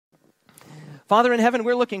Father in heaven,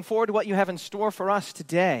 we're looking forward to what you have in store for us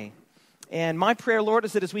today. And my prayer, Lord,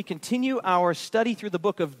 is that as we continue our study through the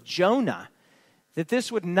book of Jonah, that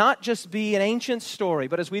this would not just be an ancient story,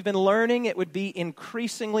 but as we've been learning, it would be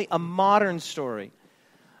increasingly a modern story.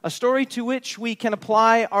 A story to which we can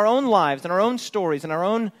apply our own lives and our own stories and our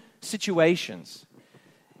own situations.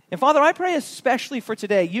 And Father, I pray especially for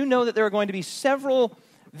today. You know that there are going to be several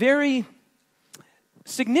very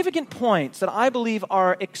significant points that I believe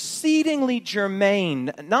are exceedingly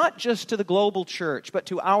germane, not just to the global church, but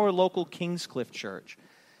to our local Kingscliff church.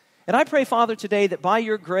 And I pray, Father, today that by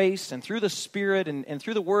your grace and through the Spirit and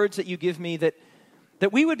through the words that you give me, that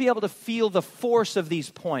we would be able to feel the force of these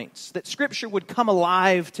points, that Scripture would come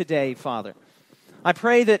alive today, Father. I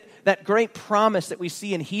pray that that great promise that we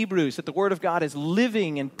see in Hebrews, that the Word of God is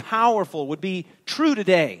living and powerful, would be true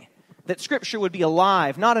today, that Scripture would be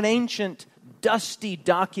alive, not an ancient, dusty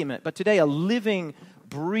document, but today a living,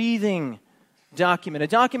 breathing document, a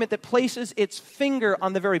document that places its finger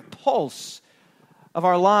on the very pulse of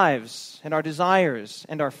our lives and our desires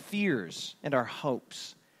and our fears and our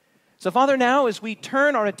hopes. So, Father, now as we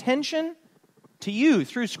turn our attention to you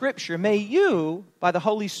through Scripture, may you, by the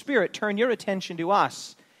Holy Spirit, turn your attention to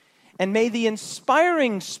us. And may the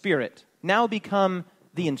inspiring Spirit now become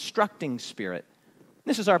the instructing Spirit.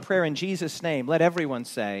 This is our prayer in Jesus' name. Let everyone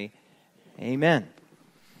say, amen.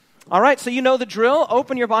 All right, so you know the drill.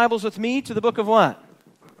 Open your Bibles with me to the book of what?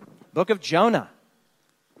 Book of Jonah.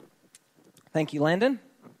 Thank you, Landon.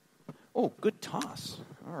 Oh, good toss.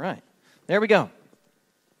 All right, there we go.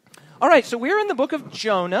 All right, so we're in the book of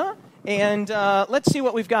Jonah. And let's see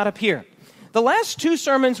what we've got up here. The last two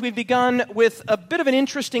sermons we've begun with a bit of an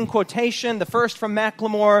interesting quotation. The first from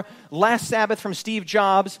Macklemore, Last Sabbath from Steve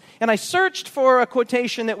Jobs. And I searched for a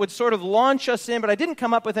quotation that would sort of launch us in, but I didn't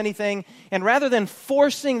come up with anything. And rather than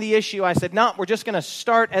forcing the issue, I said, no, we're just going to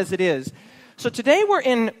start as it is. So today we're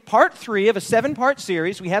in part 3 of a 7-part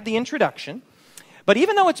series. We have the introduction. But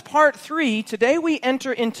even though it's part 3, today we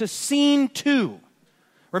enter into scene 2.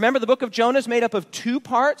 Remember, the book of Jonah is made up of 2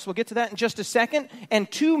 parts. We'll get to that in just a second. And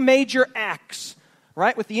 2 major acts,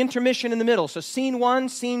 right, with the intermission in the middle. So scene 1,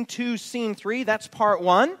 scene 2, scene 3, that's part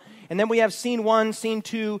 1. And then we have scene 1, scene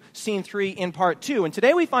 2, scene 3 in part 2. And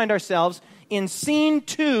today we find ourselves in scene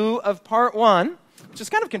 2 of part 1, which is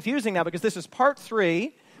kind of confusing now because this is part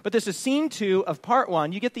 3, but this is scene 2 of part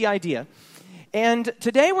 1. You get the idea. And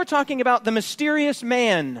today we're talking about the mysterious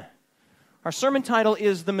man. Our sermon title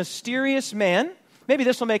is The Mysterious Man. Maybe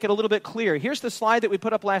this will make it a little bit clear. Here's the slide that we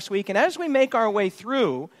put up last week, and as we make our way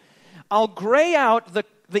through, I'll gray out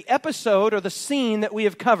the episode or the scene that we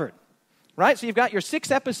have covered. Right? So you've got your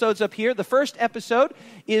 6 episodes up here. The first episode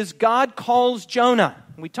is God Calls Jonah.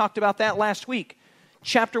 We talked about that last week.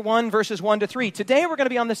 Chapter 1, verses 1 to 3. Today we're going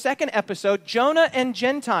to be on the second episode, Jonah and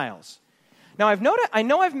Gentiles. Now, I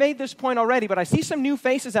know I've made this point already, but I see some new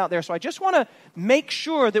faces out there, so I just want to make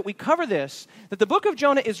sure that we cover this, that the book of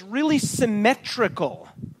Jonah is really symmetrical.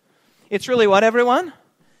 It's really what, everyone?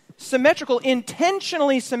 Symmetrical,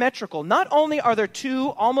 intentionally symmetrical. Not only are there 2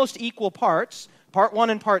 almost equal parts, part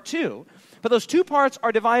 1 and part 2, but those 2 parts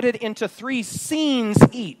are divided into 3 scenes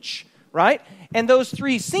each, right? And those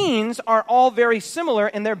 3 scenes are all very similar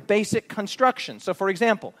in their basic construction. So, for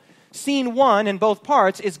example, Scene 1 in both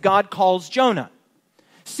parts is God calls Jonah.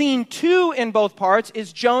 Scene 2 in both parts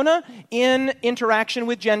is Jonah in interaction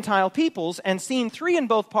with Gentile peoples. And scene 3 in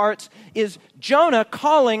both parts is Jonah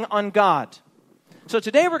calling on God. So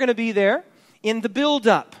today we're going to be there in the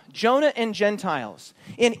build-up, Jonah and Gentiles.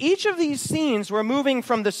 In each of these scenes, we're moving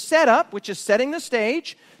from the setup, which is setting the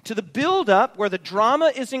stage, to the build-up, where the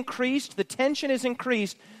drama is increased, the tension is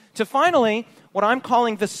increased, to finally what I'm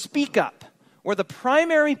calling the speak-up, where the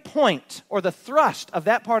primary point or the thrust of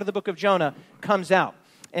that part of the book of Jonah comes out.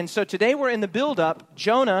 And so today we're in the build-up,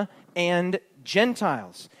 Jonah and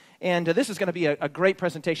Gentiles. And this is going to be a great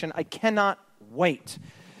presentation. I cannot wait.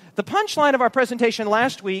 The punchline of our presentation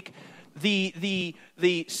last week, the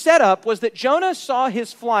setup was that Jonah saw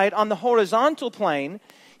his flight on the horizontal plane.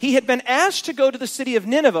 He had been asked to go to the city of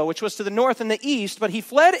Nineveh, which was to the north and the east, but he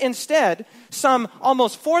fled instead some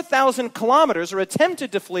almost 4,000 kilometers, or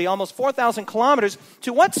attempted to flee almost 4,000 kilometers,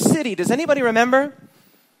 to what city? Does anybody remember?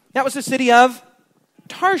 That was the city of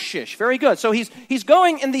Tarshish. Very good. So he's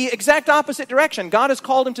going in the exact opposite direction. God has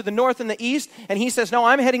called him to the north and the east, and he says, no,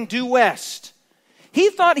 I'm heading due west. He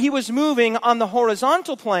thought he was moving on the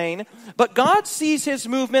horizontal plane, but God sees his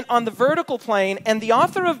movement on the vertical plane, and the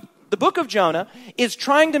author of the book of Jonah is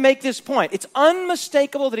trying to make this point. It's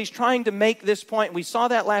unmistakable that he's trying to make this point. We saw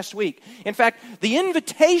that last week. In fact, the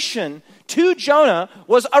invitation to Jonah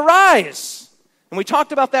was arise. And we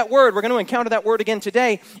talked about that word. We're going to encounter that word again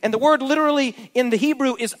today. And the word literally in the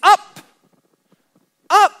Hebrew is up.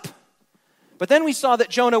 Up. But then we saw that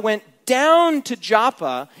Jonah went down to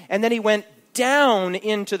Joppa, and then he went down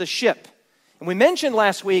into the ship. And we mentioned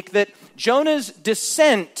last week that Jonah's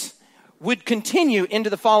descent would continue into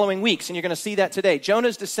the following weeks, and you're going to see that today.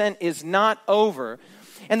 Jonah's descent is not over.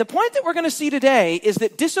 And the point that we're going to see today is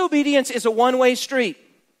that disobedience is a one-way street.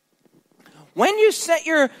 When you set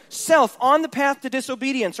yourself on the path to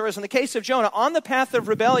disobedience, or as in the case of Jonah, on the path of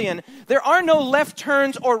rebellion, there are no left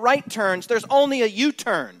turns or right turns. There's only a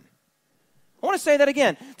U-turn. I want to say that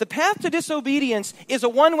again. The path to disobedience is a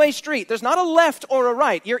one-way street. There's not a left or a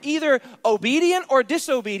right. You're either obedient or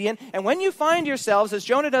disobedient. And when you find yourselves, as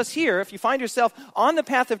Jonah does here, if you find yourself on the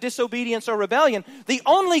path of disobedience or rebellion, the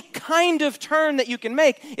only kind of turn that you can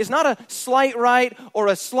make is not a slight right or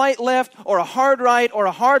a slight left or a hard right or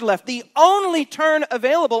a hard left. The only turn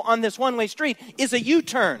available on this one-way street is a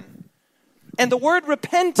U-turn. And the word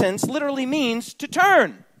repentance literally means to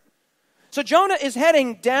turn. So Jonah is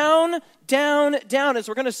heading down, down, down. As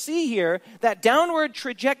we're going to see here, that downward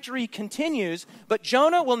trajectory continues, but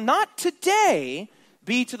Jonah will not today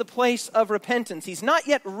be to the place of repentance. He's not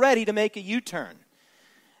yet ready to make a U-turn.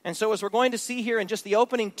 And so as we're going to see here in just the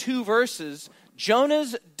opening 2 verses,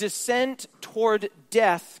 Jonah's descent toward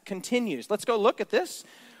death continues. Let's go look at this.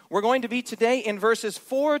 We're going to be today in verses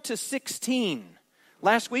 4 to 16.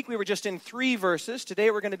 Last week we were just in 3 verses.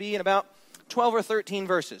 Today we're going to be in about 12 or 13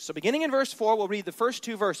 verses. So beginning in verse 4, we'll read the first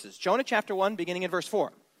 2 verses. Jonah chapter 1, beginning in verse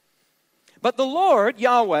 4. But the Lord,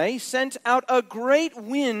 Yahweh, sent out a great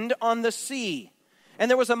wind on the sea,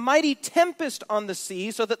 and there was a mighty tempest on the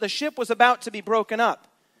sea, so that the ship was about to be broken up.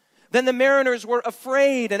 Then the mariners were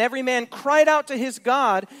afraid, and every man cried out to his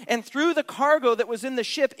God, and threw the cargo that was in the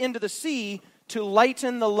ship into the sea to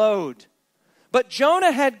lighten the load. But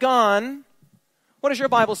Jonah had gone, what does your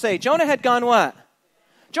Bible say? Jonah had gone what?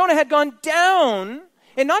 Jonah had gone down,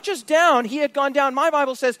 and not just down, he had gone down, my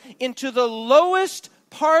Bible says, into the lowest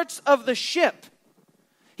parts of the ship.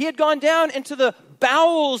 He had gone down into the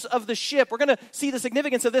bowels of the ship. We're going to see the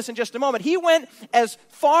significance of this in just a moment. He went as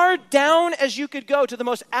far down as you could go, to the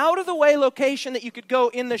most out-of-the-way location that you could go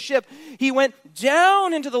in the ship. He went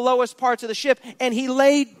down into the lowest parts of the ship, and he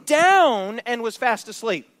lay down and was fast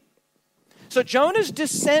asleep. So Jonah's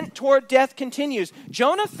descent toward death continues.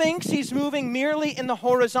 Jonah thinks he's moving merely in the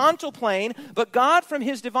horizontal plane, but God, from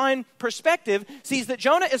his divine perspective, sees that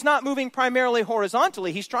Jonah is not moving primarily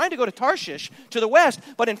horizontally. He's trying to go to Tarshish, to the west,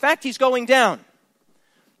 but in fact he's going down.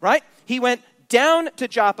 Right? He went down to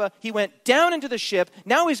Joppa. He went down into the ship.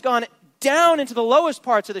 Now he's gone down into the lowest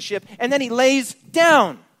parts of the ship, and then he lays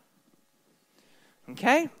down.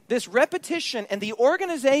 Okay? This repetition and the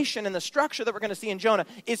organization and the structure that we're going to see in Jonah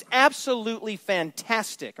is absolutely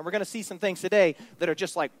fantastic. And we're going to see some things today that are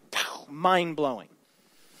just like mind-blowing.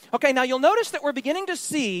 Okay, now you'll notice that we're beginning to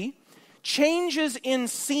see changes in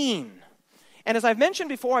scene. And as I've mentioned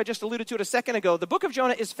before, I just alluded to it a second ago, the book of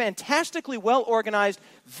Jonah is fantastically well organized,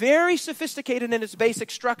 very sophisticated in its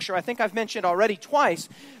basic structure. I think I've mentioned already twice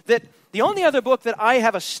that the only other book that I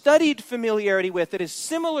have a studied familiarity with that is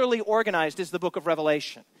similarly organized is the book of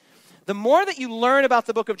Revelation. The more that you learn about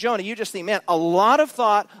the book of Jonah, you just think, man, a lot of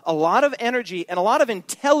thought, a lot of energy, and a lot of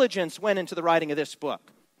intelligence went into the writing of this book.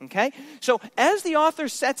 Okay? So as the author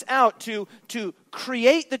sets out to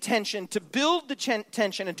create the tension, to build the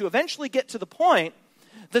tension, and to eventually get to the point,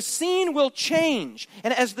 the scene will change.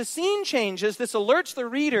 And as the scene changes, this alerts the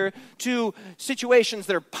reader to situations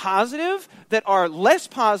that are positive, that are less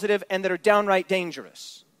positive, and that are downright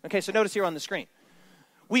dangerous. Okay, so notice here on the screen.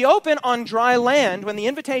 We open on dry land when the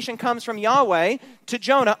invitation comes from Yahweh to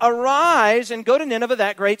Jonah, arise and go to Nineveh,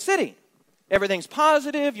 that great city. Everything's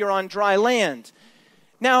positive, you're on dry land.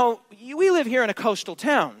 Now, we live here in a coastal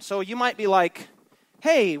town, so you might be like,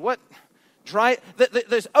 hey, what dry...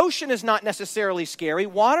 The ocean is not necessarily scary.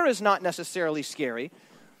 Water is not necessarily scary.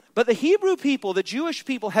 But the Hebrew people, the Jewish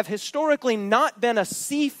people, have historically not been a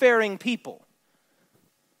seafaring people.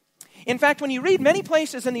 In fact, when you read many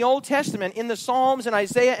places in the Old Testament, in the Psalms and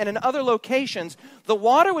Isaiah and in other locations, the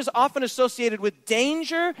water was often associated with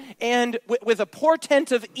danger and with a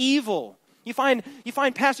portent of evil. You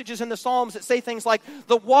find passages in the Psalms that say things like,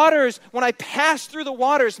 the waters, when I pass through the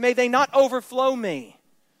waters, may they not overflow me.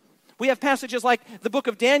 We have passages like the book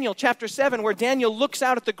of Daniel, chapter 7, where Daniel looks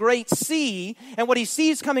out at the great sea, and what he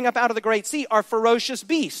sees coming up out of the great sea are ferocious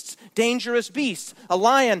beasts, dangerous beasts, a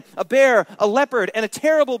lion, a bear, a leopard, and a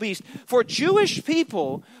terrible beast. For Jewish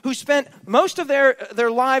people who spent most of their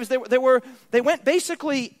lives, they went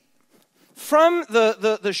basically from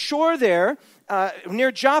the shore there,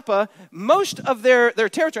 near Joppa, most of their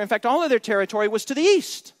territory, in fact, all of their territory was to the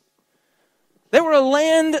east. They were a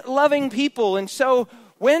land-loving people, and so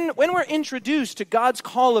when we're introduced to God's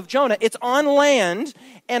call of Jonah, it's on land,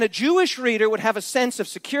 and a Jewish reader would have a sense of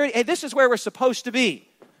security. Hey, this is where we're supposed to be,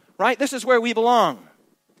 right? This is where we belong.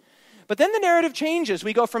 But then the narrative changes.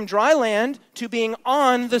 We go from dry land to being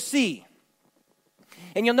on the sea.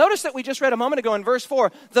 And you'll notice that we just read a moment ago in verse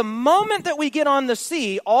 4, the moment that we get on the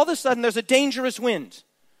sea, all of a sudden there's a dangerous wind.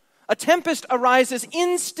 A tempest arises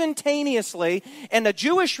instantaneously, and a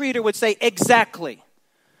Jewish reader would say, exactly.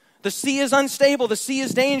 The sea is unstable. The sea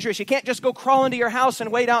is dangerous. You can't just go crawl into your house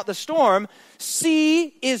and wait out the storm.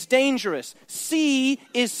 Sea is dangerous. Sea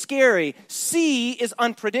is scary. Sea is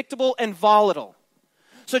unpredictable and volatile.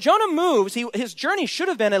 So Jonah moves. His journey should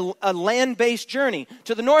have been a land-based journey.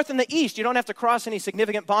 To the north and the east, you don't have to cross any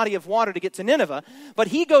significant body of water to get to Nineveh. But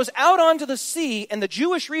he goes out onto the sea, and the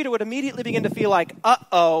Jewish reader would immediately begin to feel like,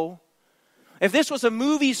 uh-oh. If this was a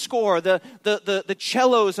movie score, the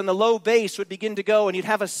cellos and the low bass would begin to go, and you'd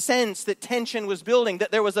have a sense that tension was building,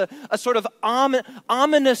 that there was a sort of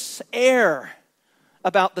ominous air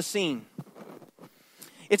about the scene.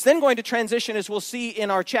 It's then going to transition, as we'll see in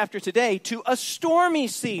our chapter today, to a stormy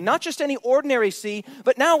sea. Not just any ordinary sea,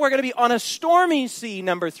 but now we're going to be on a stormy sea,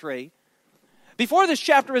 number 3. Before this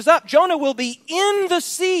chapter is up, Jonah will be in the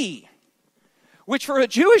sea, which for a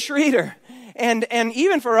Jewish reader, and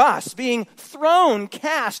even for us, being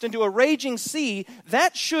cast into a raging sea,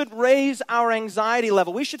 that should raise our anxiety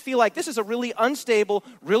level. We should feel like this is a really unstable,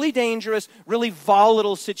 really dangerous, really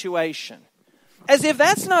volatile situation. As if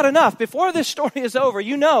that's not enough, before this story is over,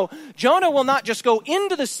 you know, Jonah will not just go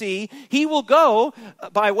into the sea, he will go,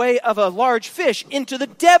 by way of a large fish, into the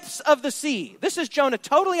depths of the sea. This is Jonah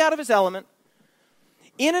totally out of his element,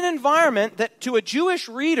 in an environment that to a Jewish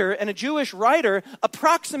reader and a Jewish writer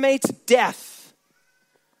approximates death.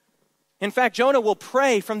 In fact, Jonah will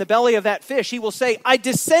pray from the belly of that fish. He will say, I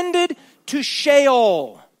descended to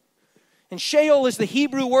Sheol. And Sheol is the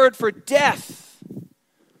Hebrew word for death.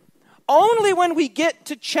 Only when we get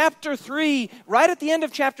to chapter 3, right at the end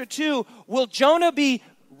of chapter 2, will Jonah be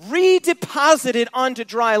redeposited onto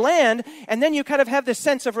dry land, and then you kind of have this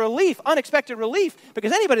sense of relief, unexpected relief,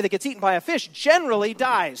 because anybody that gets eaten by a fish generally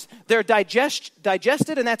dies. They're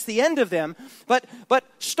digested, and that's the end of them. But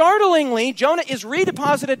startlingly, Jonah is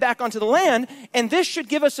redeposited back onto the land, and this should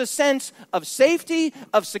give us a sense of safety,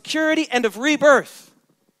 of security, and of rebirth.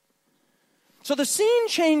 So the scene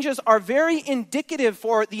changes are very indicative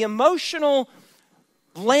for the emotional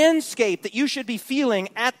landscape that you should be feeling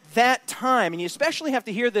at that time. And you especially have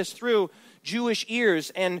to hear this through Jewish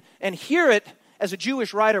ears and hear it as a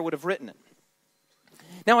Jewish writer would have written it.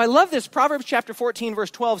 Now I love this. Proverbs chapter 14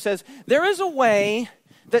 verse 12 says, there is a way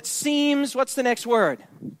that seems, what's the next word?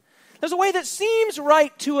 There's a way that seems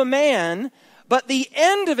right to a man, but the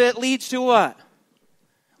end of it leads to what?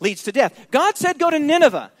 Leads to death. God said go to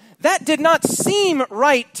Nineveh. That did not seem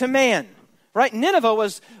right to man, right? Nineveh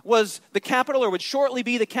was the capital, or would shortly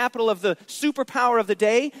be the capital of the superpower of the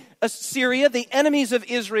day, Assyria, the enemies of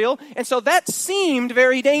Israel. And so that seemed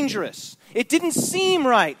very dangerous. It didn't seem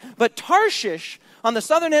right. But Tarshish, on the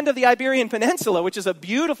southern end of the Iberian Peninsula, which is a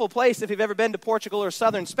beautiful place if you've ever been to Portugal or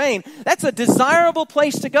southern Spain, that's a desirable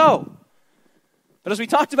place to go. But as we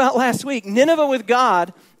talked about last week, Nineveh with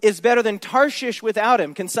God is better than Tarshish without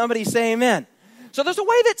him. Can somebody say amen? So there's a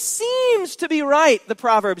way that seems to be right, the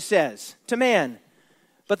proverb says, to man.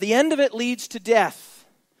 But the end of it leads to death.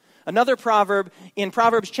 Another proverb in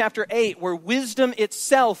Proverbs chapter 8 where wisdom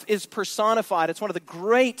itself is personified. It's one of the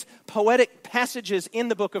great poetic passages in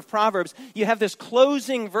the book of Proverbs. You have this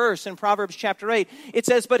closing verse in Proverbs chapter 8. It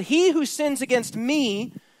says, but he who sins against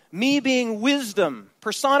me being wisdom,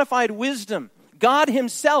 personified wisdom, God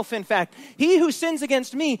himself, in fact, he who sins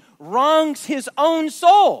against me wrongs his own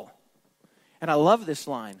soul. And I love this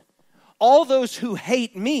line. All those who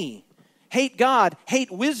hate me, hate God,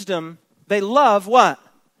 hate wisdom, they love what?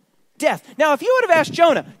 Death. Now, if you would have asked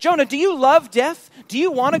Jonah, do you love death? Do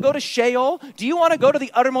you want to go to Sheol? Do you want to go to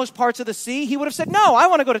the uttermost parts of the sea? He would have said, no, I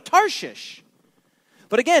want to go to Tarshish.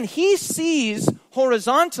 But again, he sees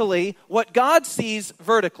horizontally what God sees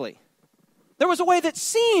vertically. There was a way that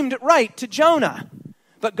seemed right to Jonah,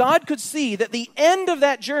 but God could see that the end of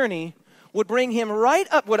that journey would bring him right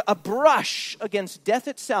up, would a brush against death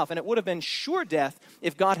itself, and it would have been sure death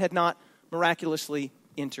if God had not miraculously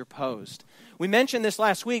interposed. We mentioned this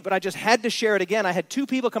last week, but I just had to share it again. I had 2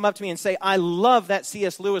 people come up to me and say, I love that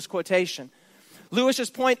C.S. Lewis quotation. Lewis's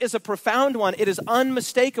point is a profound one. It is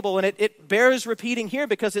unmistakable, and it bears repeating here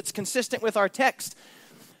because it's consistent with our text.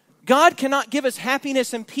 God cannot give us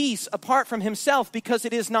happiness and peace apart from himself because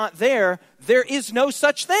it is not there. There is no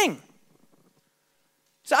such thing.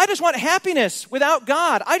 So I just want happiness without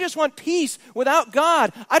God. I just want peace without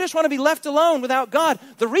God. I just want to be left alone without God.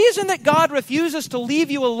 The reason that God refuses to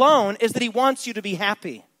leave you alone is that he wants you to be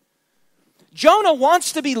happy. Jonah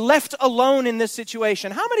wants to be left alone in this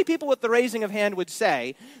situation. How many people with the raising of hand would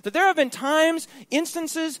say that there have been times,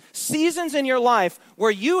 instances, seasons in your life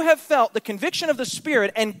where you have felt the conviction of the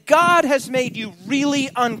Spirit and God has made you really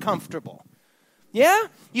uncomfortable? Yeah?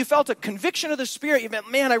 You felt a conviction of the Spirit. You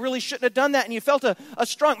felt, man, I really shouldn't have done that. And you felt a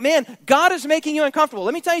strong, man, God is making you uncomfortable.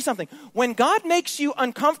 Let me tell you something. When God makes you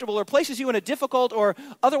uncomfortable or places you in a difficult or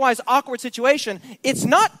otherwise awkward situation, it's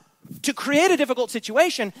not to create a difficult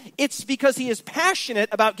situation. It's because he is passionate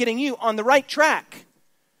about getting you on the right track.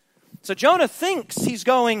 So Jonah thinks he's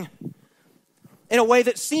going in a way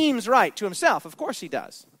that seems right to himself. Of course he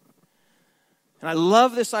does. And I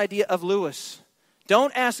love this idea of Lewis.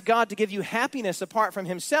 Don't ask God to give you happiness apart from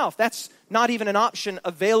himself. That's not even an option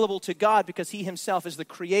available to God because he himself is the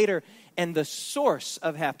creator and the source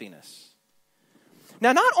of happiness.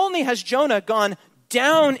 Now, not only has Jonah gone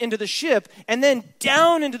down into the ship and then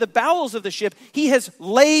down into the bowels of the ship, he has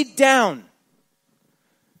laid down.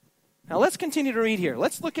 Now, let's continue to read here.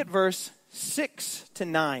 Let's look at verse 6 to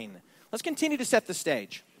 9. Let's continue to set the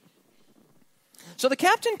stage. So the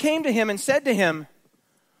captain came to him and said to him,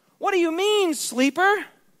 "What do you mean, sleeper?"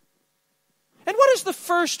 And what is the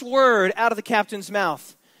first word out of the captain's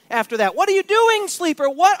mouth after that? "What are you doing, sleeper?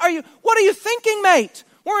 What are you thinking, mate?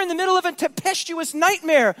 We're in the middle of a tempestuous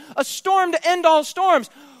nightmare, a storm to end all storms.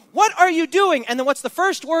 What are you doing?" And then what's the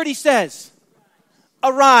first word he says?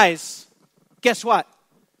 Arise. Guess what?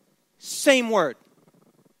 Same word.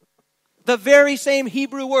 The very same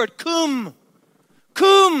Hebrew word, kum.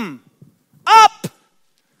 Kum. Up.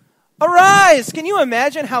 Arise. Can you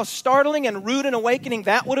imagine how startling and rude and awakening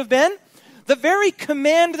that would have been? The very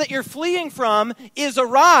command that you're fleeing from is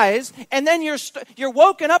arise, and then you're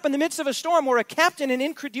woken up in the midst of a storm where a captain in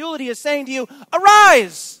incredulity is saying to you,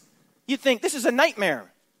 arise. You think, this is a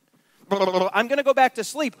nightmare. I'm going to go back to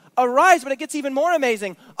sleep. Arise, but it gets even more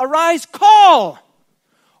amazing. Arise, call,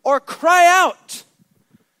 or cry out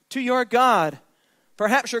to your God.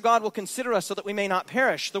 Perhaps your God will consider us so that we may not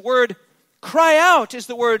perish. The word cry out is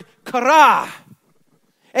the word kara.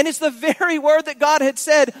 And it's the very word that God had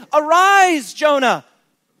said, arise, Jonah,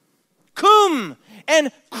 kum, and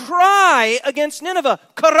cry against Nineveh,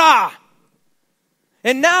 kara.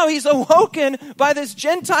 And now he's awoken by this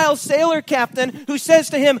Gentile sailor captain who says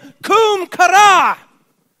to him, kum, kara,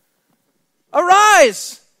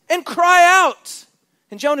 arise and cry out.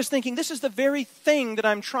 And Jonah's thinking, this is the very thing that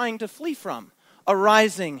I'm trying to flee from,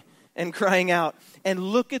 arising and crying out. And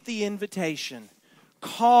look at the invitation.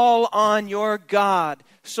 Call on your God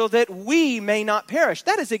so that we may not perish.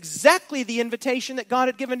 That is exactly the invitation that God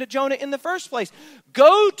had given to Jonah in the first place.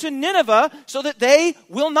 Go to Nineveh so that they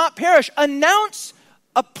will not perish. Announce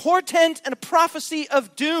a portent and a prophecy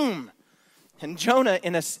of doom. And Jonah,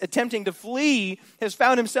 in attempting to flee, has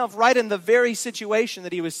found himself right in the very situation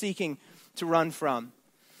that he was seeking to run from.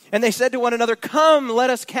 And they said to one another, come, let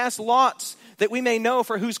us cast lots, that we may know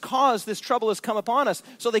for whose cause this trouble has come upon us.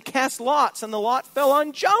 So they cast lots, and the lot fell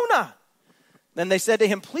on Jonah. Then they said to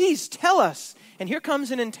him, please tell us. And here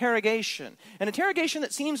comes an interrogation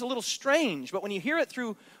that seems a little strange, but when you hear it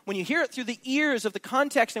through the ears of the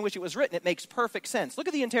context in which it was written, it makes perfect sense. Look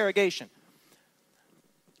at the interrogation.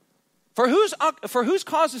 For whose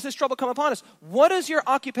cause does this trouble come upon us? What is your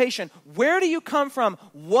occupation? Where do you come from?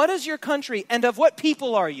 What is your country? And of what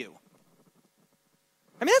people are you?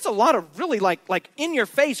 I mean, that's a lot of really like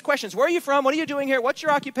in-your-face questions. Where are you from? What are you doing here? What's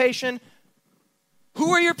your occupation?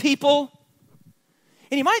 Who are your people?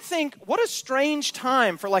 And you might think, what a strange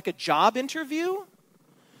time for like a job interview.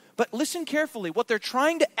 But listen carefully. What they're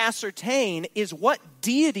trying to ascertain is what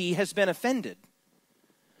deity has been offended.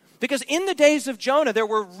 Because in the days of Jonah, there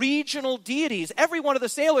were regional deities. Every one of the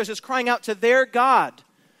sailors is crying out to their God,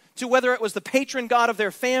 to whether it was the patron god of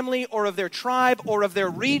their family or of their tribe or of their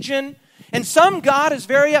region. And some god is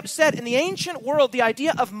very upset. In the ancient world, the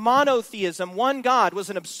idea of monotheism, one God, was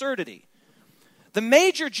an absurdity. The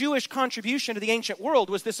major Jewish contribution to the ancient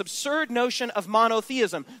world was this absurd notion of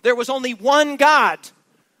monotheism. There was only one God.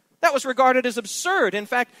 That was regarded as absurd. In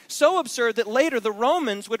fact, so absurd that later the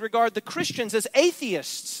Romans would regard the Christians as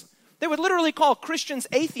atheists. They would literally call Christians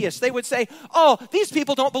atheists. They would say, oh, these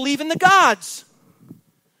people don't believe in the gods.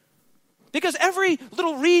 Because every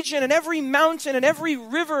little region and every mountain and every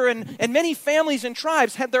river and many families and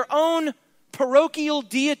tribes had their own parochial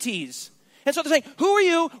deities. And so they're saying, who are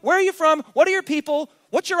you? Where are you from? What are your people?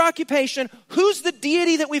 What's your occupation? Who's the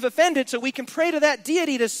deity that we've offended so we can pray to that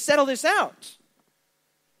deity to settle this out?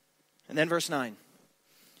 And then verse 9.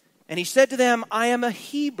 And he said to them, I am a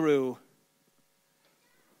Hebrew,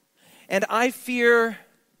 and I fear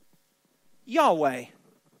Yahweh.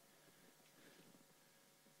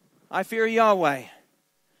 I fear Yahweh,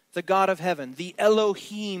 the God of heaven, the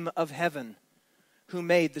Elohim of heaven, who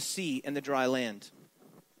made the sea and the dry land.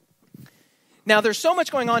 Now, there's so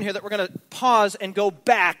much going on here that we're going to pause and go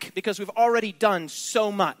back because we've already done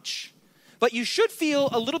so much. But you should feel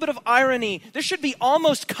a little bit of irony. This should be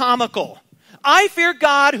almost comical. I fear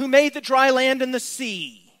God who made the dry land and the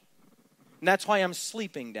sea. And that's why I'm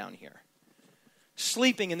sleeping down here.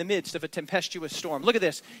 Sleeping in the midst of a tempestuous storm. Look at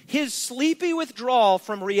this. His sleepy withdrawal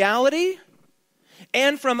from reality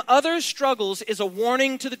and from other struggles is a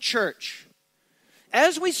warning to the church.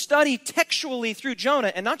 As we study textually through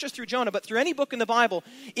Jonah, and not just through Jonah, but through any book in the Bible,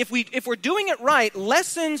 if we're doing it right,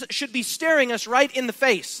 lessons should be staring us right in the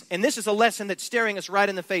face. And this is a lesson that's staring us right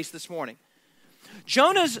in the face this morning.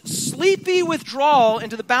 Jonah's sleepy withdrawal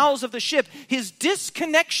into the bowels of the ship, his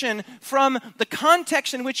disconnection from the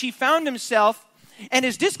context in which he found himself, and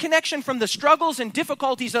his disconnection from the struggles and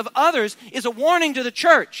difficulties of others is a warning to the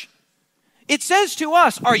church. It says to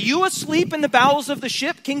us, are you asleep in the bowels of the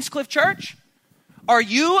ship, Kingscliff Church? Are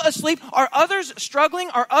you asleep? Are others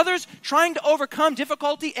struggling? Are others trying to overcome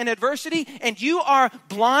difficulty and adversity, and you are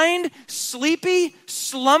blind, sleepy,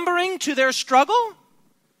 slumbering to their struggle?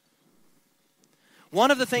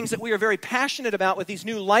 One of the things that we are very passionate about with these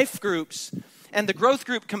new life groups and the growth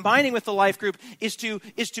group combining with the life group is to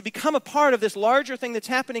become a part of this larger thing that's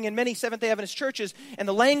happening in many Seventh-day Adventist churches, and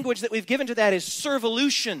the language that we've given to that is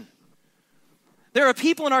servolution. There are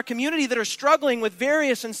people in our community that are struggling with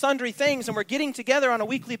various and sundry things, and we're getting together on a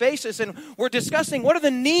weekly basis, and we're discussing what are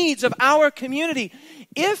the needs of our community.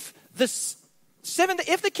 If the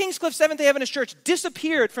Kingscliff Seventh-day Adventist Church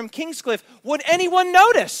disappeared from Kingscliff, would anyone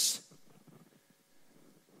notice?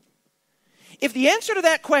 If the answer to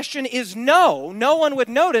that question is no, no one would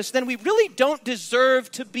notice, then we really don't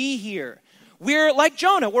deserve to be here. We're like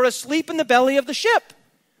Jonah, we're asleep in the belly of the ship.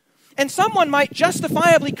 And someone might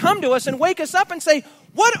justifiably come to us and wake us up and say,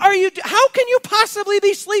 how can you possibly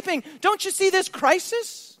be sleeping? Don't you see this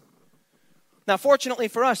crisis? Now, fortunately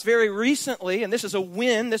for us, very recently, and this is a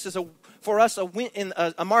win, for us a win,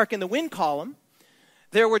 a mark in the win column,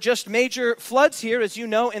 there were just major floods here, as you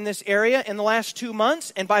know, in this area in the last 2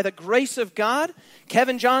 months. And by the grace of God,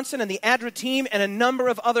 Kevin Johnson and the ADRA team and a number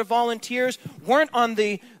of other volunteers weren't on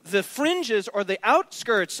the fringes or the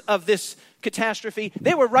outskirts of this catastrophe.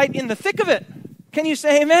 They were right in the thick of it. Can you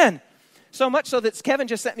say amen? So much so that Kevin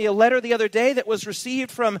just sent me a letter the other day that was received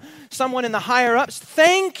from someone in the higher ups.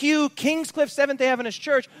 Thank you, Kingscliff Seventh-day Adventist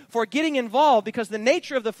Church, for getting involved, because the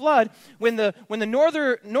nature of the flood, when the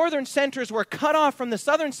northern centers were cut off from the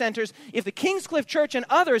southern centers, if the Kingscliff Church and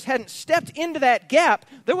others hadn't stepped into that gap,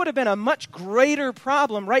 there would have been a much greater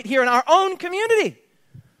problem right here in our own community.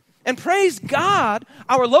 And praise God,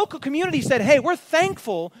 our local community said, hey, we're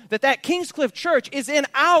thankful that Kingscliff Church is in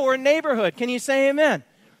our neighborhood. Can you say amen?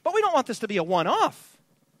 But we don't want this to be a one-off.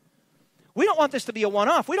 We don't want this to be a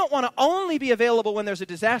one-off. We don't want to only be available when there's a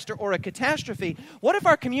disaster or a catastrophe. What if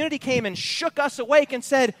our community came and shook us awake and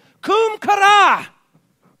said, Kum Kara,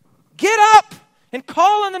 get up and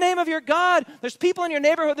call on the name of your God. There's people in your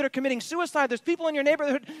neighborhood that are committing suicide. There's people in your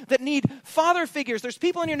neighborhood that need father figures. There's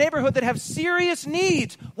people in your neighborhood that have serious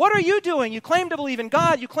needs. What are you doing? You claim to believe in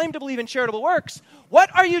God. You claim to believe in charitable works. What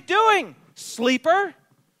are you doing, sleeper?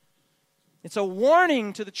 It's a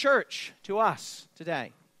warning to the church, to us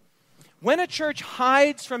today. When a church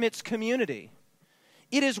hides from its community,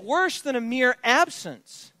 it is worse than a mere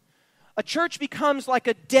absence. A church becomes like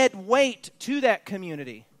a dead weight to that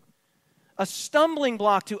community, a stumbling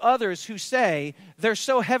block to others who say they're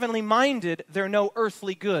so heavenly minded, they're no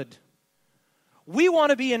earthly good. We want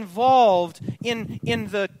to be involved in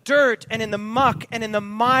the dirt and in the muck and in the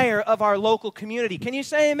mire of our local community. Can you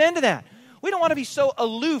say amen to that? We don't want to be so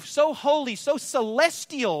aloof, so holy, so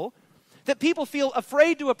celestial that people feel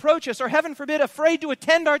afraid to approach us, or heaven forbid, afraid to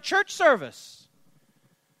attend our church service.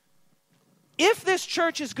 If this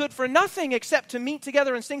church is good for nothing except to meet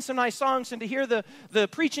together and sing some nice songs and to hear the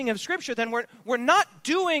preaching of Scripture, then we're not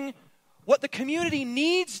doing what the community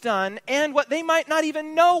needs done and what they might not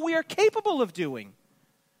even know we are capable of doing.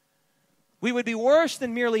 We would be worse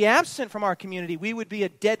than merely absent from our community. We would be a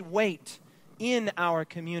dead weight in our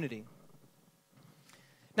community.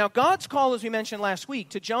 Now, God's call, as we mentioned last week,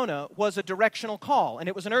 to Jonah was a directional call, and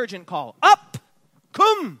it was an urgent call. Up!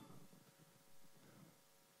 Come!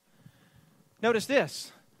 Notice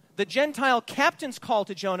this. The Gentile captain's call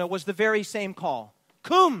to Jonah was the very same call.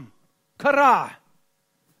 Kum, kara,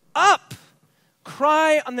 up.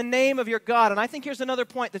 Cry on the name of your God. And I think here's another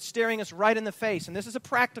point that's staring us right in the face, and this is a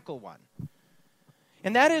practical one.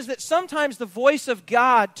 And that is that sometimes the voice of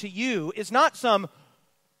God to you is not some,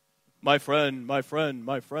 my friend, my friend,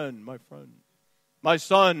 my friend, my friend, my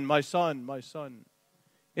son, my son, my son.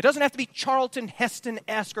 It doesn't have to be Charlton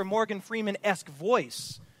Heston-esque or Morgan Freeman-esque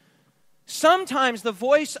voice. Sometimes the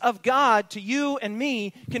voice of God to you and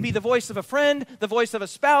me can be the voice of a friend, the voice of a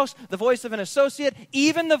spouse, the voice of an associate,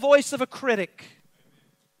 even the voice of a critic.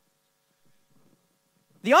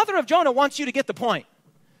 The author of Jonah wants you to get the point.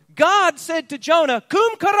 God said to Jonah,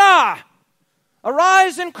 Kum kara,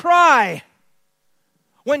 arise and cry.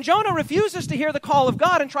 When Jonah refuses to hear the call of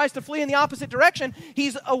God and tries to flee in the opposite direction,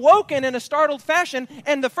 he's awoken in a startled fashion,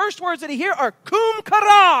 and the first words that he hears are, Kum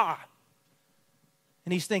kara.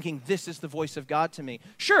 And he's thinking, this is the voice of God to me.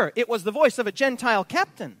 Sure, it was the voice of a Gentile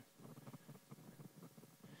captain.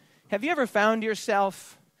 Have you ever found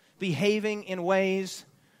yourself behaving in ways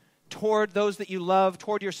toward those that you love,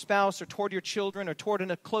 toward your spouse or toward your children or toward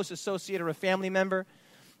a close associate or a family member,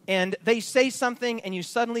 and they say something and you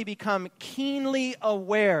suddenly become keenly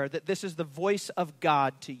aware that this is the voice of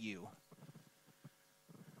God to you?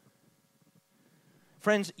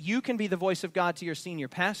 Friends, you can be the voice of God to your senior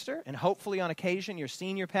pastor, and hopefully on occasion your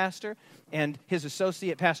senior pastor and his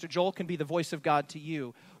associate, Pastor Joel, can be the voice of God to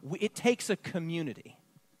you. It takes a community.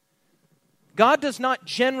 God does not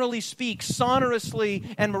generally speak sonorously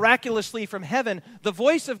and miraculously from heaven. The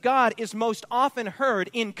voice of God is most often heard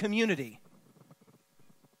in community.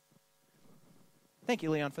 Thank you,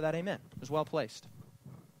 Leon, for that amen. It was well placed.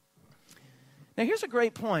 Now here's a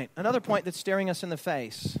great point, another point that's staring us in the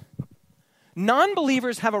face.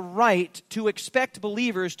 Non-believers have a right to expect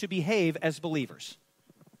believers to behave as believers.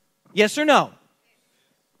 Yes or no?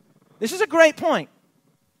 This is a great point.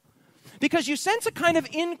 Because you sense a kind of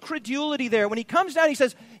incredulity there. When he comes down, he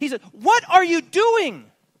says, what are you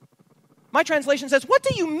doing? My translation says, what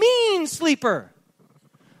do you mean, sleeper?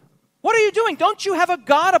 What are you doing? Don't you have a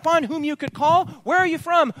God upon whom you could call? Where are you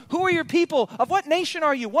from? Who are your people? Of what nation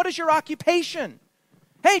are you? What is your occupation?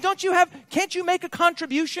 Hey, can't you make a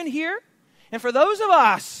contribution here? And for those of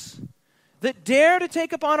us that dare to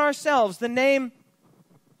take upon ourselves the name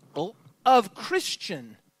of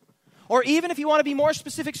Christian, or even if you want to be more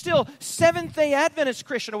specific still, Seventh-day Adventist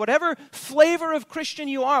Christian, or whatever flavor of Christian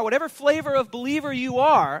you are, whatever flavor of believer you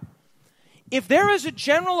are, if there is a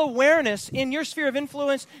general awareness in your sphere of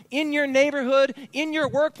influence, in your neighborhood, in your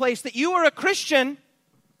workplace, that you are a Christian,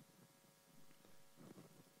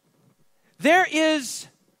 there is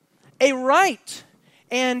a right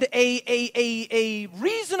and a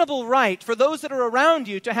reasonable right for those that are around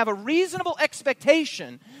you to have a reasonable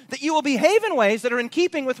expectation that you will behave in ways that are in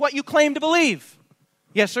keeping with what you claim to believe.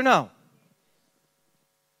 Yes or no?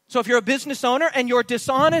 So if you're a business owner and you're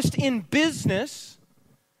dishonest in business,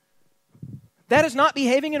 that is not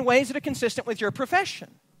behaving in ways that are consistent with your profession.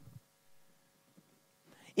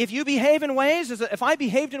 If you behave in ways, if I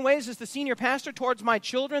behaved in ways as the senior pastor towards my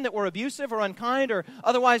children that were abusive or unkind or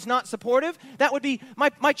otherwise not supportive, that would be,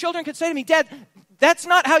 my children could say to me, Dad, that's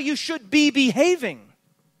not how you should be behaving.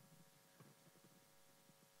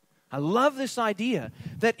 I love this idea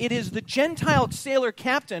that it is the Gentile sailor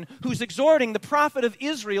captain who's exhorting the prophet of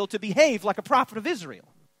Israel to behave like a prophet of Israel.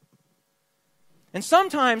 And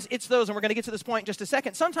sometimes it's those, and we're going to get to this point in just a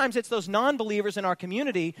second, sometimes it's those non-believers in our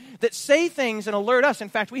community that say things and alert us. In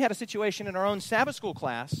fact, we had a situation in our own Sabbath school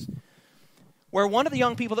class where one of the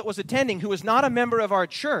young people that was attending, who was not a member of our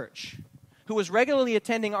church, who was regularly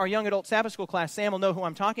attending our young adult Sabbath school class, Sam will know who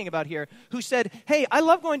I'm talking about here, who said, hey, I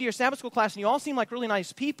love going to your Sabbath school class and you all seem like really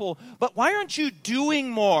nice people, but why aren't you doing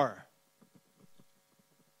more?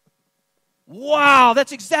 Wow,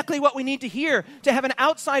 that's exactly what we need to hear, to have an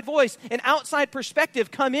outside voice, an outside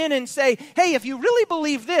perspective come in and say, hey, if you really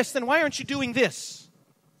believe this, then why aren't you doing this?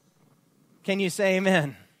 Can you say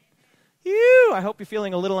amen? I hope you're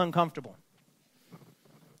feeling a little uncomfortable.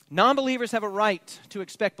 Non-believers have a right to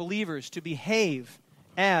expect believers to behave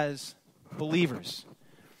as believers.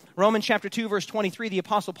 Romans chapter 2, verse 23, the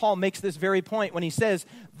Apostle Paul makes this very point when he says,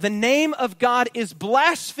 the name of God is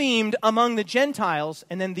blasphemed among the Gentiles,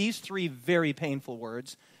 and then these three very painful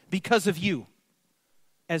words, because of you,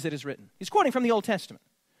 as it is written. He's quoting from the Old Testament.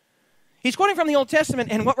 He's quoting from the Old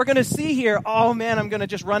Testament, and what we're going to see here, oh man, I'm going to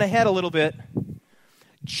just run ahead a little bit.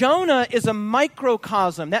 Jonah is a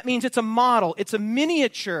microcosm. That means it's a model, it's a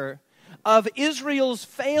miniature of Israel's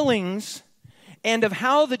failings and of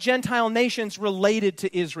how the Gentile nations related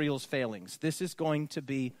to Israel's failings. This is going to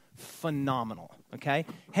be phenomenal, okay?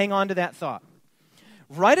 Hang on to that thought.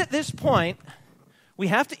 Right at this point, we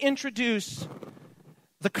have to introduce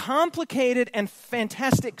the complicated and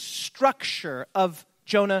fantastic structure of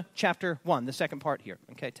Jonah chapter 1, the second part here.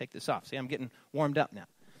 Okay, take this off. See, I'm getting warmed up now.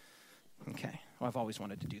 Okay, well, I've always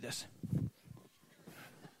wanted to do this.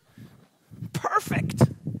 Perfect.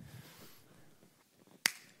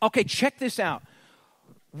 Okay, check this out.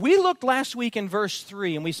 We looked last week in verse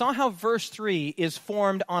 3, and we saw how verse 3 is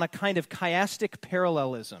formed on a kind of chiastic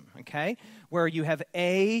parallelism, okay, where you have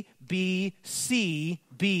A, B, C,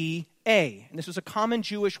 B, A. And this was a common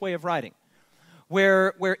Jewish way of writing,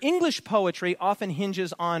 where English poetry often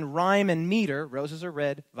hinges on rhyme and meter. Roses are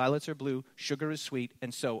red, violets are blue, sugar is sweet,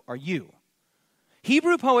 and so are you.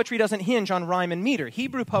 Hebrew poetry doesn't hinge on rhyme and meter.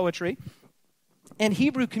 Hebrew poetry and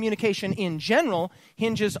Hebrew communication in general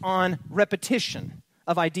hinges on repetition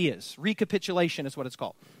of ideas. Recapitulation is what it's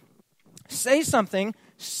called. Say something,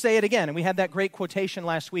 say it again. And we had that great quotation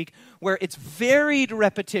last week where it's varied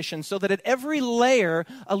repetition so that at every layer,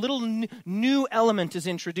 a little new element is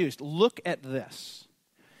introduced. Look at this.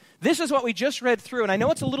 This is what we just read through, and I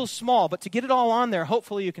know it's a little small, but to get it all on there,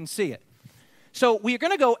 hopefully you can see it. So we're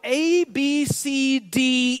going to go A, B, C,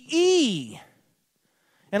 D, E.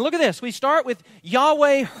 And look at this. We start with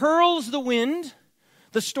Yahweh hurls the wind,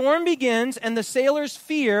 the storm begins, and the sailors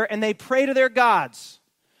fear, and they pray to their gods.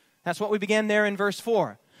 That's what we began there in verse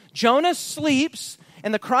 4. Jonah sleeps,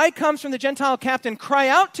 and the cry comes from the Gentile captain, cry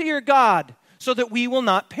out to your God, so that we will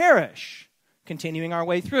not perish. Continuing our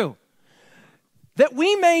way through. That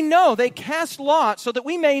we may know, they cast lots, so that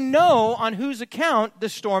we may know on whose account the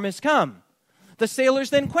storm has come. The sailors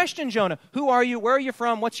then question Jonah, who are you, where are you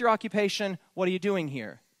from, what's your occupation, what are you doing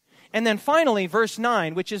here? And then finally, verse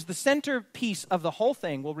 9, which is the centerpiece of the whole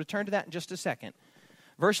thing. We'll return to that in just a second.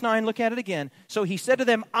 Verse 9, look at it again. So he said to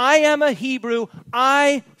them, I am a Hebrew,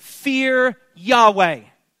 I fear Yahweh.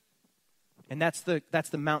 And that's the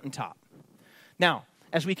mountaintop. Now,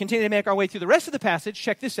 as we continue to make our way through the rest of the passage,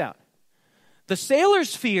 check this out. The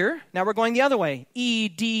sailors fear, now we're going the other way,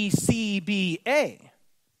 E-D-C-B-A.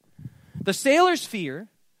 The sailors fear,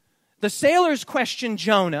 the sailors question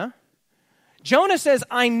Jonah. Jonah says,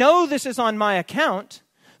 I know this is on my account.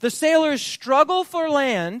 The sailors struggle for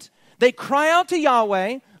land. They cry out to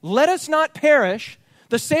Yahweh, let us not perish.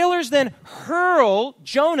 The sailors then hurl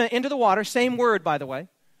Jonah into the water. Same word, by the way.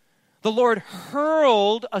 The Lord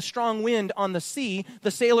hurled a strong wind on the sea.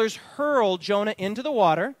 The sailors hurled Jonah into the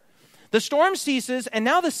water. The storm ceases, and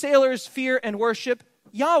now the sailors fear and worship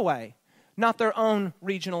Yahweh, not their own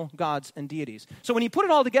regional gods and deities. So when you put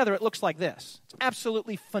it all together, it looks like this. It's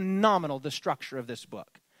absolutely phenomenal, the structure of this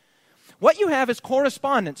book. What you have is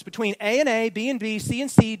correspondence between A and A, B and B, C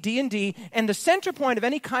and C, D and D, and the center point of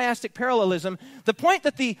any chiastic parallelism, the point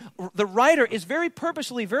that the writer is very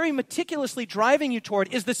purposely, very meticulously driving you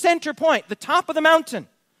toward is the center point, the top of the mountain.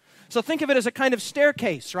 So think of it as a kind of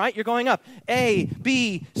staircase, right? You're going up A,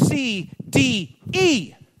 B, C, D,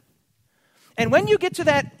 E. And when you get to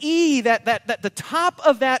that E, that the top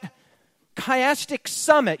of that chiastic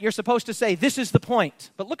summit, you're supposed to say, this is the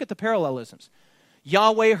point. But look at the parallelisms.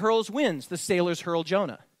 Yahweh hurls winds, the sailors hurl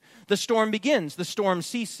Jonah. The storm begins, the storm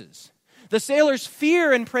ceases. The sailors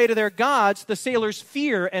fear and pray to their gods, the sailors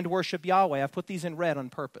fear and worship Yahweh. I've put these in red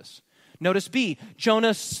on purpose. Notice B,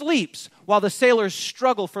 Jonah sleeps while the sailors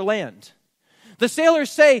struggle for land. The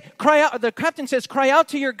sailors say, cry out, the captain says, cry out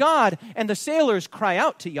to your God, and the sailors cry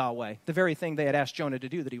out to Yahweh, the very thing they had asked Jonah to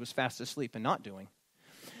do that he was fast asleep and not doing.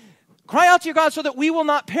 Cry out to your God so that we will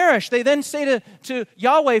not perish. They then say to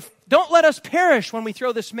Yahweh, don't let us perish when we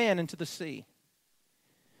throw this man into the sea.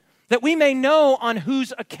 That we may know on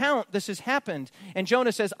whose account this has happened. And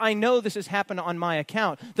Jonah says, I know this has happened on my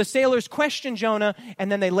account. The sailors question Jonah,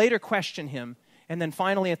 and then they later question him. And then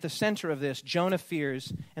finally at the center of this, Jonah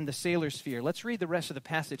fears and the sailors fear. Let's read the rest of the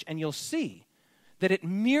passage, and you'll see that it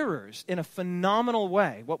mirrors in a phenomenal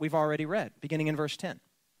way what we've already read, beginning in verse 10.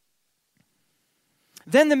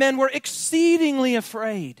 Then the men were exceedingly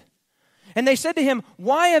afraid. And they said to him,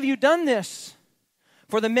 why have you done this?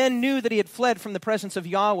 For the men knew that he had fled from the presence of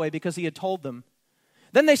Yahweh because he had told them.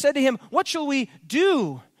 Then they said to him, what shall we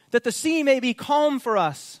do that the sea may be calm for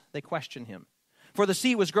us? They questioned him. For the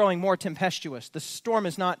sea was growing more tempestuous. The storm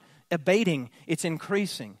is not abating, it's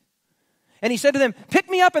increasing. And he said to them, pick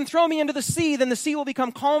me up and throw me into the sea, then the sea will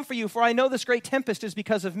become calm for you, for I know this great tempest is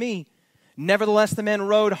because of me. Nevertheless, the men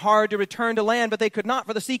rowed hard to return to land, but they could not,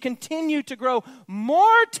 for the sea continued to grow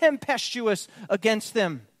more tempestuous against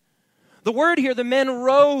them. The word here, the men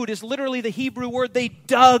rowed, is literally the Hebrew word they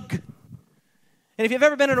dug. And if you've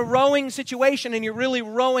ever been in a rowing situation and you're really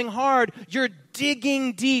rowing hard, you're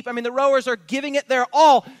digging deep. I mean, the rowers are giving it their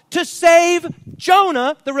all to save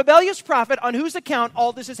Jonah, the rebellious prophet, on whose account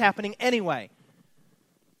all this is happening anyway.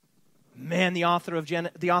 Man, the author of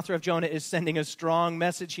Jonah is sending a strong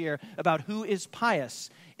message here about who is pious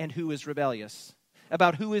and who is rebellious,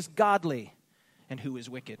 about who is godly and who is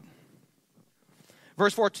wicked.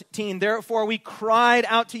 Verse 14, therefore we cried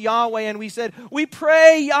out to Yahweh and we said, we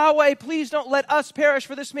pray, Yahweh, please don't let us perish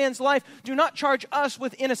for this man's life. Do not charge us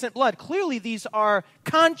with innocent blood. Clearly these are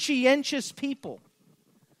conscientious people.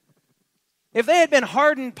 If they had been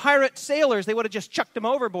hardened pirate sailors, they would have just chucked him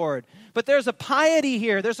overboard. But there's a piety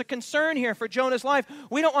here. There's a concern here for Jonah's life.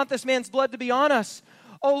 We don't want this man's blood to be on us.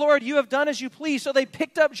 Oh Lord, you have done as you please. So they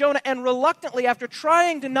picked up Jonah and reluctantly, after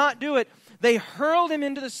trying to not do it, they hurled him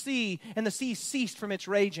into the sea, and the sea ceased from its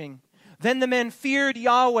raging. Then the men feared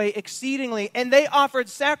Yahweh exceedingly, and they offered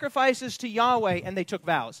sacrifices to Yahweh, and they took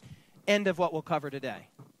vows. End of what we'll cover today.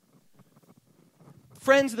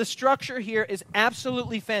 Friends, the structure here is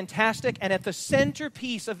absolutely fantastic, and at the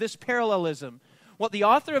centerpiece of this parallelism, what the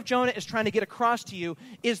author of Jonah is trying to get across to you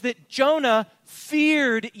is that Jonah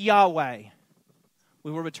feared Yahweh.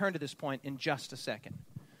 We will return to this point in just a second.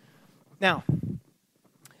 Now,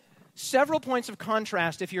 several points of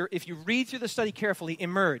contrast, if you read through the study carefully,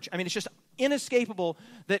 emerge. I mean, it's just inescapable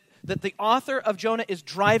that the author of Jonah is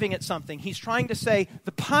driving at something. He's trying to say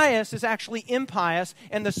the pious is actually impious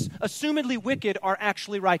and the assumedly wicked are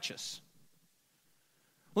actually righteous.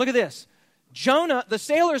 Look at this. Jonah, the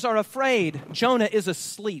sailors are afraid. Jonah is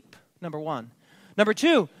asleep, number one. Number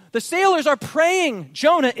two, the sailors are praying.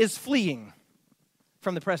 Jonah is fleeing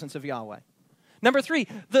from the presence of Yahweh. Number three,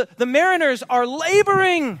 the mariners are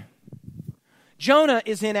laboring. Jonah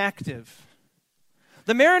is inactive.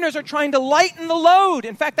 The mariners are trying to lighten the load.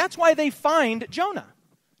 In fact, that's why they find Jonah.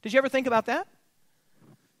 Did you ever think about that?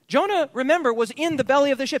 Jonah, remember, was in the belly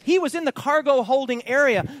of the ship. He was in the cargo holding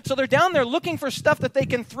area. So they're down there looking for stuff that they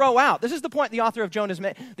can throw out. This is the point the author of Jonah is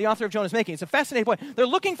making. It's a fascinating point. They're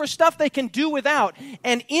looking for stuff they can do without.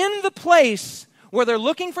 And in the place where they're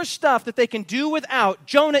looking for stuff that they can do without,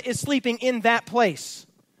 Jonah is sleeping in that place.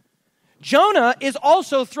 Jonah is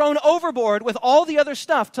also thrown overboard with all the other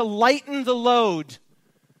stuff to lighten the load.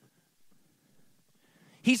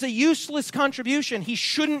 He's a useless contribution. He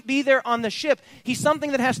shouldn't be there on the ship. He's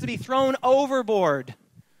something that has to be thrown overboard.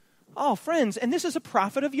 Oh, friends, and this is a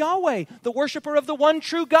prophet of Yahweh, the worshiper of the one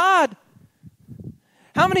true God.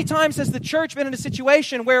 How many times has the church been in a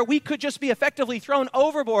situation where we could just be effectively thrown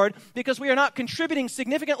overboard because we are not contributing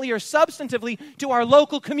significantly or substantively to our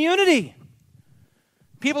local community?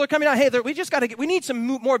 People are coming out, hey, we need some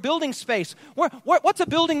more building space. What's a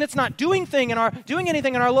building that's not doing anything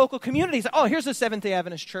in our local communities? Oh, here's the Seventh-day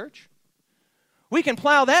Adventist Church. We can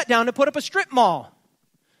plow that down to put up a strip mall.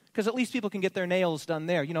 Because at least people can get their nails done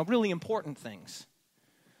there. Really important things.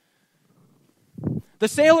 The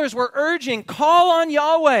sailors were urging, call on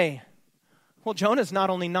Yahweh. Well, Jonah's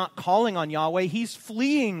not only not calling on Yahweh, he's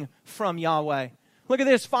fleeing from Yahweh. Look at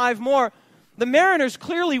this, 5 more. The mariners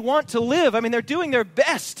clearly want to live. I mean, they're doing their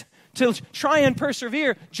best to try and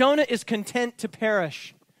persevere. Jonah is content to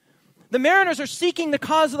perish. The mariners are seeking the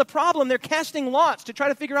cause of the problem. They're casting lots to try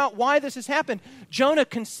to figure out why this has happened. Jonah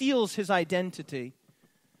conceals his identity.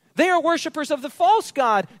 They are worshipers of the false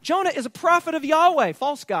god. Jonah is a prophet of Yahweh,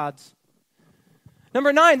 false gods.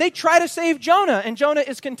 Number 9, they try to save Jonah, and Jonah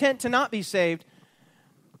is content to not be saved.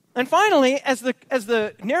 And finally, as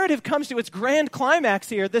the narrative comes to its grand climax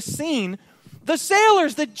here, this scene, the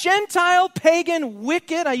sailors, the Gentile, pagan,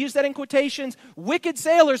 wicked, I use that in quotations, wicked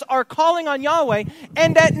sailors are calling on Yahweh,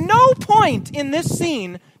 and at no point in this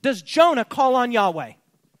scene does Jonah call on Yahweh.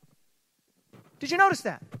 Did you notice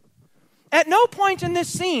that? At no point in this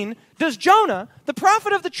scene does Jonah, the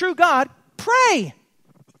prophet of the true God, pray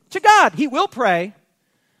to God. He will pray,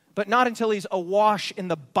 but not until he's awash in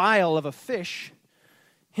the bile of a fish,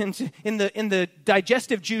 in the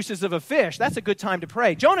digestive juices of a fish. That's a good time to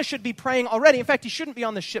pray. Jonah should be praying already. In fact, he shouldn't be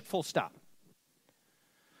on the ship, full stop.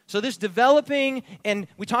 So this developing, and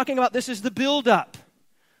we're talking about this is the build-up.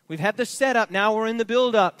 We've had the setup, now we're in the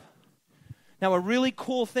build-up. Now a really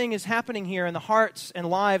cool thing is happening here in the hearts and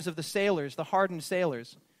lives of the sailors, the hardened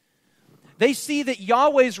sailors. They see that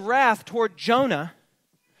Yahweh's wrath toward Jonah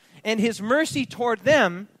and his mercy toward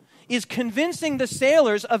them is convincing the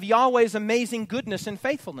sailors of Yahweh's amazing goodness and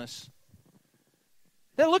faithfulness.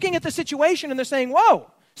 They're looking at the situation and they're saying, whoa,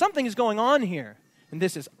 something is going on here. And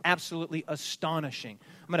this is absolutely astonishing.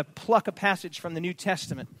 I'm going to pluck a passage from the New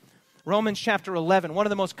Testament. Romans chapter 11, one of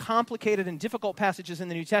the most complicated and difficult passages in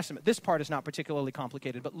the New Testament. This part is not particularly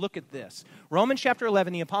complicated, but look at this. Romans chapter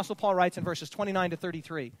 11, the Apostle Paul writes in verses 29 to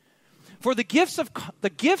 33, for the gifts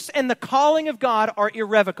and the calling of God are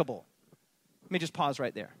irrevocable. Let me just pause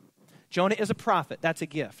right there. Jonah is a prophet. That's a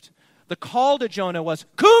gift. The call to Jonah was,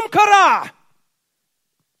 Kum kara!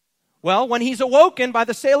 Well, when he's awoken by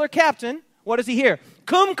the sailor captain, what does he hear?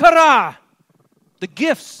 Kum kara. The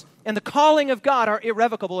gifts and the calling of God are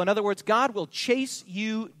irrevocable. In other words, God will chase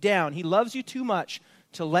you down. He loves you too much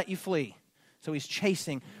to let you flee. So he's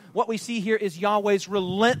chasing. What we see here is Yahweh's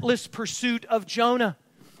relentless pursuit of Jonah.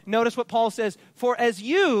 Notice what Paul says, for as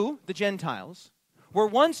you, the Gentiles, were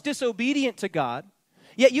once disobedient to God,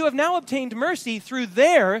 yet you have now obtained mercy through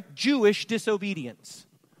their Jewish disobedience.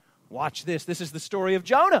 Watch this. This is the story of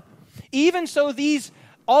Jonah. Even so, these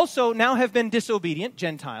also now have been disobedient,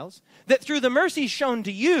 Gentiles, that through the mercy shown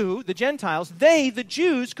to you, the Gentiles, they, the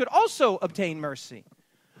Jews, could also obtain mercy.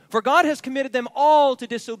 For God has committed them all to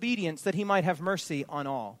disobedience, that he might have mercy on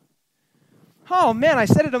all. Oh man, I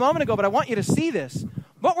said it a moment ago, but I want you to see this.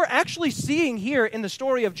 What we're actually seeing here in the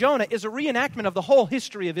story of Jonah is a reenactment of the whole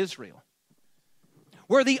history of Israel.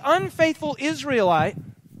 Where the unfaithful Israelite,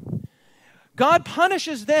 God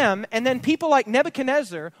punishes them, and then people like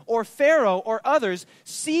Nebuchadnezzar or Pharaoh or others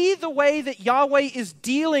see the way that Yahweh is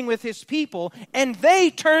dealing with his people, and they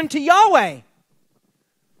turn to Yahweh.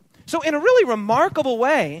 So in a really remarkable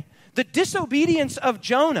way, the disobedience of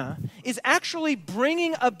Jonah is actually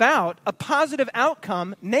bringing about a positive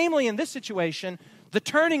outcome, namely in this situation, the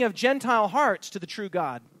turning of Gentile hearts to the true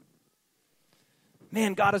God.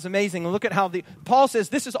 Man, God is amazing. Look at how Paul says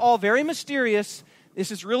this is all very mysterious. This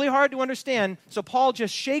is really hard to understand. So Paul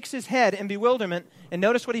just shakes his head in bewilderment. And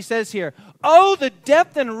notice what he says here. Oh, the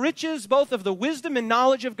depth and riches both of the wisdom and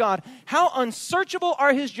knowledge of God. How unsearchable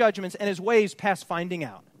are his judgments and his ways past finding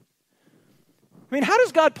out. I mean, how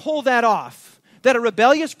does God pull that off? That a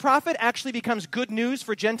rebellious prophet actually becomes good news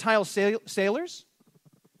for Gentile sailors?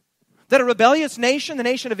 That a rebellious nation, the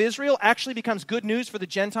nation of Israel, actually becomes good news for the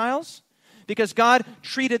Gentiles? Because God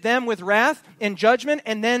treated them with wrath and judgment,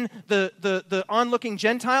 and then the onlooking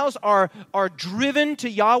Gentiles are driven to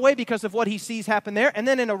Yahweh because of what he sees happen there. And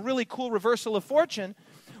then in a really cool reversal of fortune,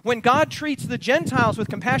 when God treats the Gentiles with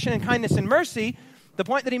compassion and kindness and mercy, the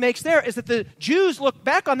point that he makes there is that the Jews look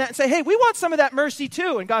back on that and say, hey, we want some of that mercy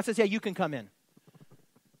too. And God says, yeah, you can come in.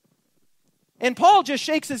 And Paul just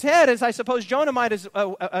shakes his head, as I suppose Jonah might, as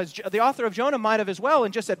the author of Jonah might have as well,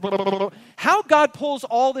 and just said, blah, blah, blah, blah. How God pulls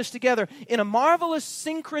all this together in a marvelous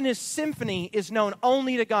synchronous symphony is known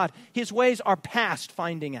only to God. His ways are past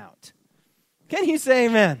finding out. Can you say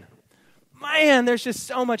amen? Man, there's just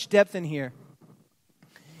so much depth in here.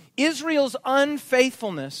 Israel's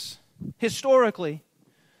unfaithfulness, historically,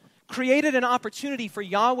 created an opportunity for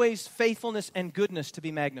Yahweh's faithfulness and goodness to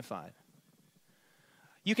be magnified.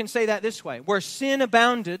 You can say that this way. Where sin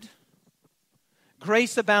abounded,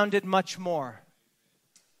 grace abounded much more.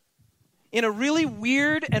 In a really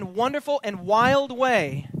weird and wonderful and wild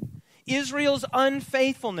way, Israel's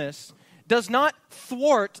unfaithfulness does not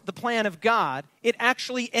thwart the plan of God. It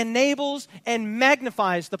actually enables and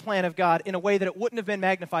magnifies the plan of God in a way that it wouldn't have been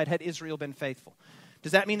magnified had Israel been faithful.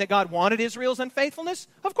 Does that mean that God wanted Israel's unfaithfulness?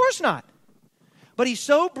 Of course not. But he's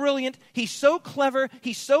so brilliant, he's so clever,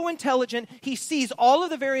 he's so intelligent, he sees all of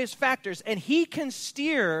the various factors, and he can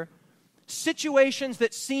steer situations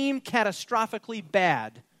that seem catastrophically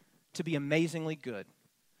bad to be amazingly good.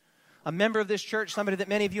 A member of this church, somebody that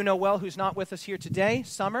many of you know well who's not with us here today,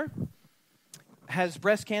 Summer, has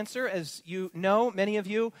breast cancer. As you know, many of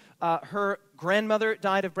you, her grandmother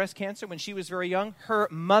died of breast cancer when she was very young. Her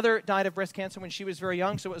mother died of breast cancer when she was very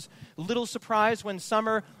young, so it was little surprise when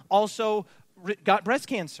Summer also got breast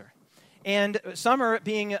cancer. And Summer,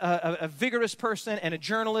 being a vigorous person and a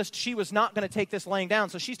journalist, she was not going to take this laying down.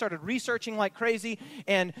 So she started researching like crazy,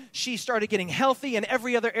 and she started getting healthy in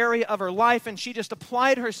every other area of her life, and she just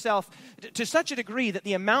applied herself to such a degree that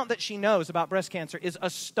the amount that she knows about breast cancer is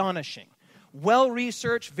astonishing.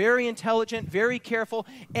 Well-researched, very intelligent, very careful.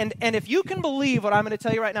 And if you can believe what I'm going to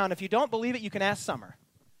tell you right now, and if you don't believe it, you can ask Summer.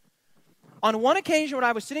 On one occasion when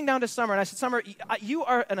I was sitting down to Summer, and I said, Summer, you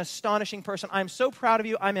are an astonishing person. I'm so proud of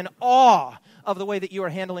you. I'm in awe of the way that you are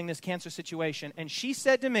handling this cancer situation. And she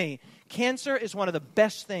said to me, cancer is one of the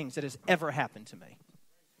best things that has ever happened to me.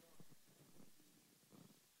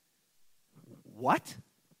 What?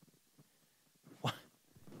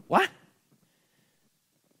 What?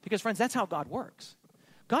 Because, friends, that's how God works.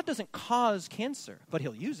 God doesn't cause cancer, but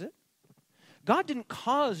he'll use it. God didn't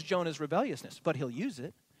cause Jonah's rebelliousness, but he'll use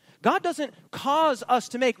it. God doesn't cause us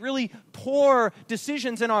to make really poor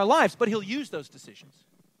decisions in our lives, but he'll use those decisions.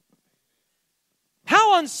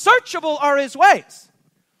 How unsearchable are his ways?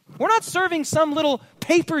 We're not serving some little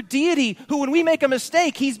paper deity who, when we make a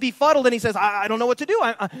mistake, he's befuddled and he says, I don't know what to do.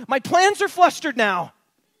 My plans are flustered now.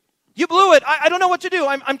 You blew it. I don't know what to do.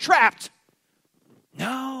 I'm trapped.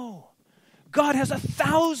 No. God has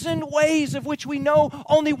 1,000 ways of which we know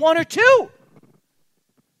only one or two.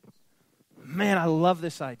 man, I love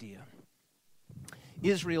this idea.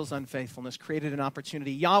 Israel's unfaithfulness created an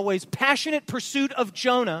opportunity. Yahweh's passionate pursuit of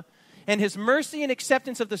Jonah and his mercy and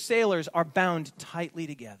acceptance of the sailors are bound tightly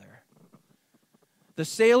together. The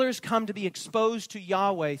sailors come to be exposed to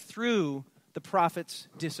Yahweh through the prophet's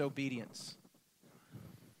disobedience.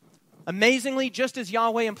 Amazingly, just as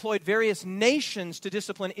Yahweh employed various nations to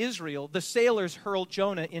discipline Israel, the sailors hurled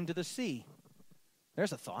Jonah into the sea.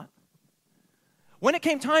 There's a thought. When it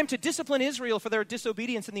came time to discipline Israel for their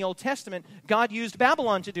disobedience in the Old Testament, God used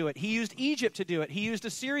Babylon to do it. He used Egypt to do it. He used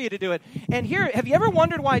Assyria to do it. And here, have you ever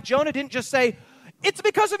wondered why Jonah didn't just say, it's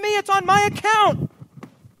because of me, it's on my account,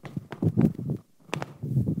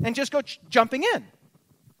 and just go jumping in?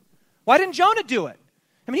 Why didn't Jonah do it?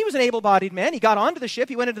 I mean, he was an able-bodied man. He got onto the ship.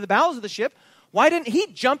 He went into the bowels of the ship. Why didn't he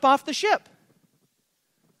jump off the ship?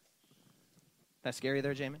 That scary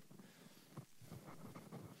there, Jamin?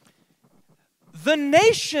 The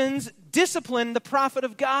nations discipline the prophet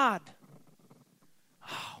of God.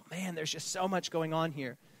 Oh, man, there's just so much going on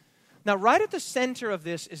here. Now, right at the center of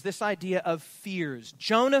this is this idea of fears.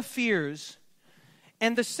 Jonah fears,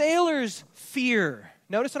 and the sailors fear.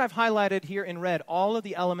 Notice that I've highlighted here in red all of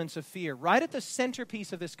the elements of fear. Right at the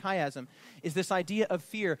centerpiece of this chiasm is this idea of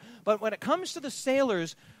fear. But when it comes to the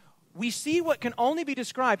sailors, we see what can only be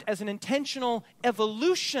described as an intentional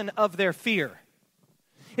evolution of their fear.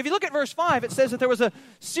 If you look at verse 5, it says that there was a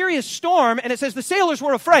serious storm, and it says the sailors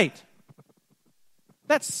were afraid.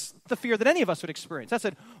 That's the fear that any of us would experience. That's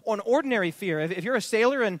an ordinary fear. If you're a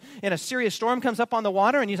sailor and a serious storm comes up on the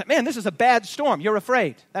water and you say, man, this is a bad storm, you're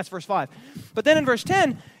afraid. That's verse 5. But then in verse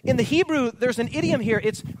 10, in the Hebrew, there's an idiom here.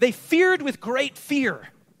 It's they feared with great fear.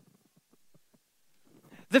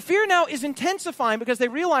 The fear now is intensifying because they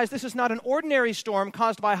realize this is not an ordinary storm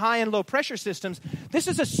caused by high and low pressure systems. This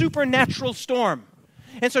is a supernatural storm.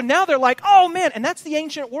 And so now they're like, oh man, and that's the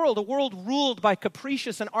ancient world, a world ruled by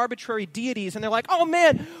capricious and arbitrary deities. And they're like, oh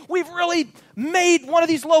man, we've really made one of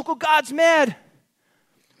these local gods mad.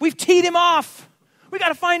 We've teed him off. We got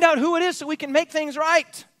to find out who it is so we can make things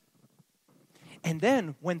right. And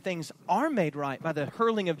then when things are made right by the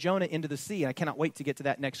hurling of Jonah into the sea, I cannot wait to get to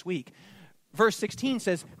that next week. Verse 16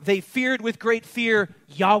 says, they feared with great fear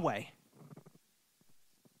Yahweh.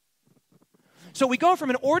 So we go from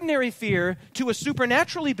an ordinary fear to a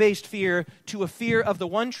supernaturally based fear to a fear of the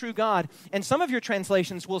one true God. And some of your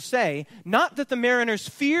translations will say, not that the mariners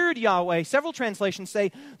feared Yahweh. Several translations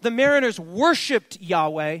say the mariners worshiped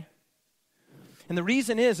Yahweh. And the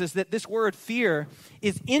reason is that this word fear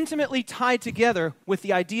is intimately tied together with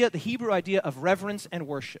the Hebrew idea of reverence and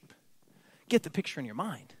worship. Get the picture in your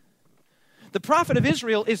mind. The prophet of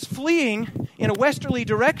Israel is fleeing in a westerly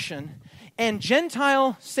direction, and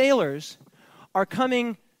Gentile sailors are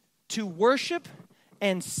coming to worship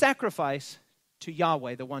and sacrifice to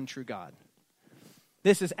Yahweh, the one true God.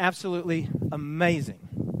 This is absolutely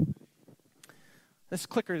amazing. This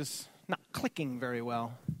clicker is not clicking very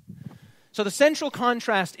well. So the central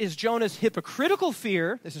contrast is Jonah's hypocritical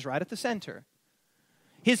fear. This is right at the center.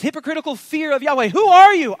 His hypocritical fear of Yahweh. Who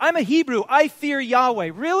are you? I'm a Hebrew. I fear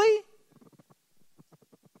Yahweh. Really?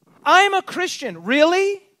 I'm a Christian.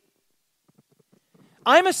 Really?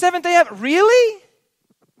 I'm a Seventh-day Adventist. Really?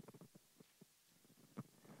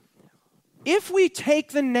 If we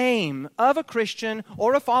take the name of a Christian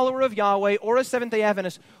or a follower of Yahweh or a Seventh-day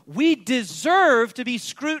Adventist, we deserve to be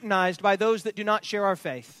scrutinized by those that do not share our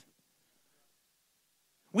faith.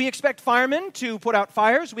 We expect firemen to put out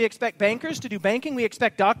fires. We expect bankers to do banking. We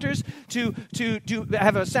expect doctors to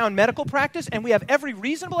have a sound medical practice. And we have every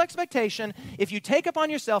reasonable expectation. If you take upon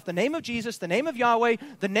yourself the name of Jesus, the name of Yahweh,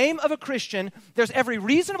 the name of a Christian, there's every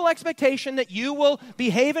reasonable expectation that you will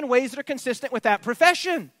behave in ways that are consistent with that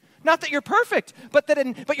profession. Not that you're perfect, but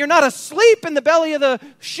you're not asleep in the belly of the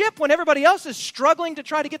ship when everybody else is struggling to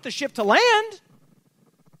try to get the ship to land.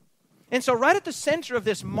 And so right at the center of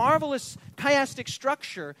this marvelous chiastic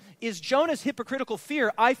structure is Jonah's hypocritical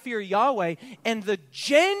fear, I fear Yahweh, and the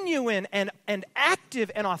genuine and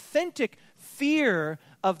active and authentic fear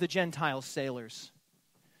of the Gentile sailors.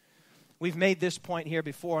 We've made this point here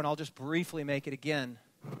before, and I'll just briefly make it again.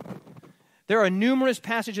 There are numerous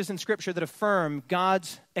passages in Scripture that affirm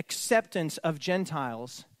God's acceptance of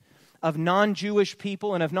Gentiles, of non-Jewish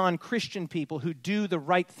people and of non-Christian people who do the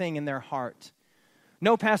right thing in their heart.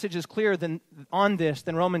 No passage is clearer on this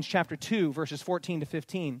than Romans chapter 2, verses 14 to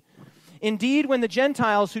 15. Indeed, when the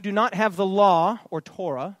Gentiles who do not have the law, or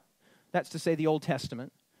Torah, that's to say the Old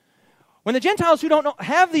Testament, when the Gentiles who don't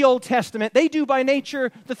have the Old Testament, they do by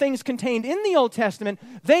nature the things contained in the Old Testament,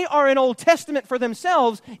 they are an Old Testament for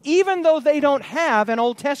themselves, even though they don't have an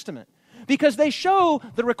Old Testament. Because they show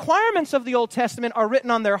the requirements of the Old Testament are written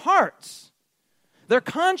on their hearts. their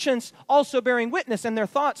conscience also bearing witness, and their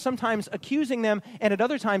thoughts sometimes accusing them, and at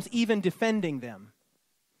other times even defending them.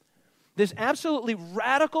 This absolutely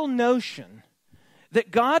radical notion that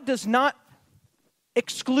God does not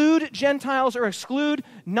exclude Gentiles or exclude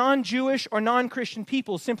non-Jewish or non-Christian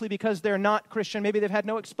people simply because they're not Christian. Maybe they've had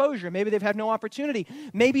no exposure. Maybe they've had no opportunity.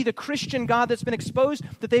 Maybe the Christian God that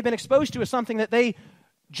they've been exposed to is something that they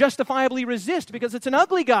justifiably resist because it's an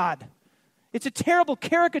ugly God. It's a terrible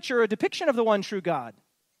caricature, a depiction of the one true God.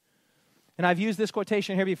 And I've used this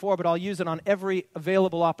quotation here before, but I'll use it on every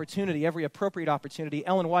available opportunity, every appropriate opportunity.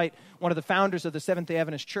 Ellen White, one of the founders of the Seventh-day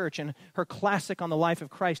Adventist Church, in her classic on the life of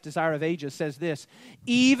Christ, Desire of Ages, says this: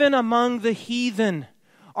 "Even among the heathen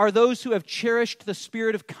are those who have cherished the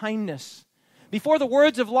spirit of kindness. Before the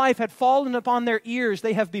words of life had fallen upon their ears,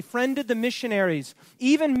 they have befriended the missionaries,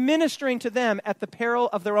 even ministering to them at the peril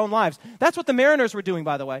of their own lives." That's what the mariners were doing,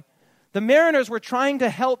 by the way. The mariners were trying to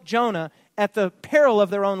help Jonah at the peril of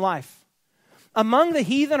their own life. Among the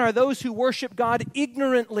heathen are those who worship God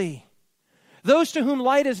ignorantly, those to whom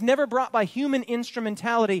light is never brought by human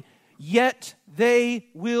instrumentality, yet they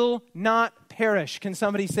will not perish. Can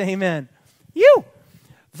somebody say amen? You!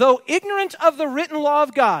 Though ignorant of the written law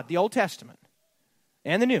of God, the Old Testament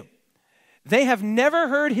and the New, they have never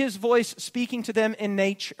heard his voice speaking to them in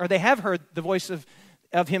nature, or they have heard the voice of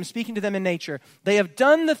him speaking to them in nature. They have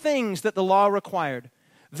done the things that the law required.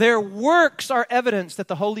 Their works are evidence that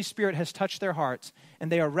the Holy Spirit has touched their hearts, and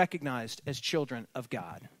they are recognized as children of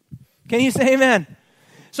God. Can you say amen?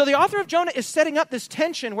 So the author of Jonah is setting up this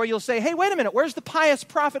tension where you'll say, hey, wait a minute, where's the pious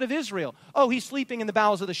prophet of Israel? Oh, he's sleeping in the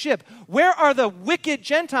bowels of the ship. Where are the wicked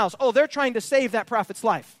Gentiles? Oh, they're trying to save that prophet's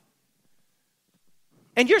life.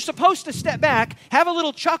 And you're supposed to step back, have a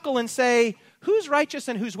little chuckle, and say, who's righteous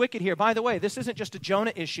and who's wicked here? By the way, this isn't just a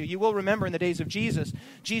Jonah issue. You will remember in the days of Jesus,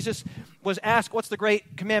 Jesus was asked, what's the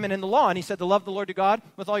great commandment in the law? And he said, to love the Lord your God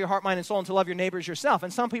with all your heart, mind, and soul, and to love your neighbor as yourself.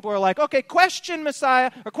 And some people are like, okay, question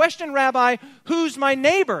Messiah, or question Rabbi, who's my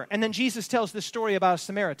neighbor? And then Jesus tells this story about a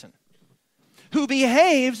Samaritan who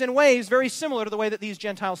behaves in ways very similar to the way that these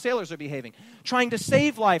Gentile sailors are behaving, trying to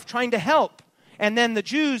save life, trying to help. And then the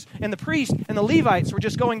Jews and the priests and the Levites were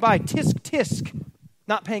just going by, tisk, tisk,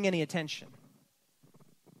 not paying any attention.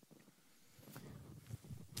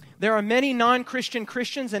 There are many non-Christian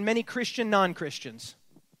Christians and many Christian non-Christians.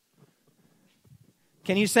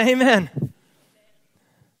 Can you say amen?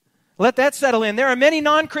 Let that settle in. There are many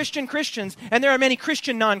non-Christian Christians and there are many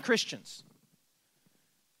Christian non-Christians.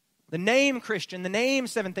 The name Christian, the name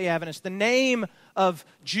Seventh-day Adventist, the name of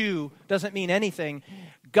Jew doesn't mean anything.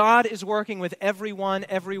 God is working with everyone,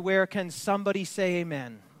 everywhere. Can somebody say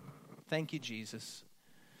amen? Thank you, Jesus.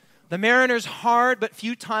 The mariner's hard but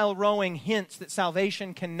futile rowing hints that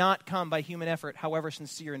salvation cannot come by human effort, however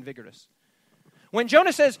sincere and vigorous. When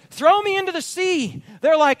Jonah says, throw me into the sea,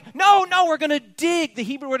 they're like, no, we're going to dig. The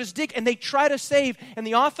Hebrew word is dig, and they try to save. And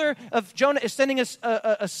the author of Jonah is sending us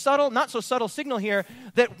a subtle, not so subtle signal here,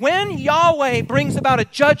 that when Yahweh brings about a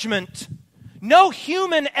judgment, no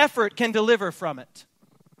human effort can deliver from it.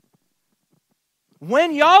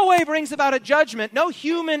 When Yahweh brings about a judgment, no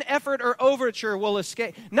human effort or overture will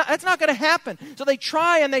escape. No, that's not going to happen. So they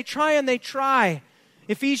try and they try and they try.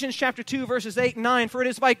 Ephesians chapter 2, verses 8 and 9. For it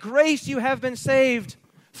is by grace you have been saved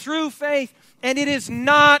through faith, and it is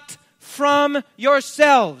not from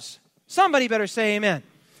yourselves. Somebody better say amen.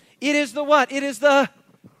 It is the what? It is the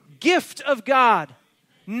gift of God,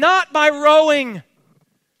 not by rowing,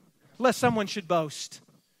 lest someone should boast.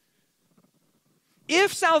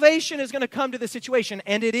 If salvation is going to come to the situation,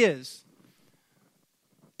 and it is,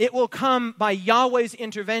 it will come by Yahweh's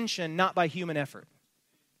intervention, not by human effort.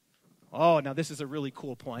 Oh, now this is a really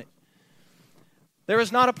cool point. There is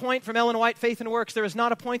not a point from Ellen White, Faith and Works, there is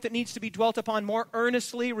not a point that needs to be dwelt upon more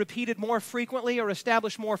earnestly, repeated more frequently, or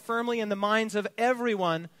established more firmly in the minds of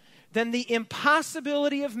everyone than the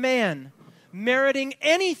impossibility of man meriting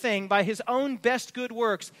anything by his own best good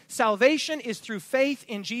works. Salvation is through faith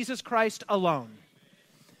in Jesus Christ alone.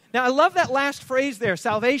 Now, I love that last phrase there.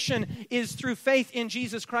 Salvation is through faith in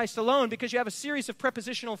Jesus Christ alone, because you have a series of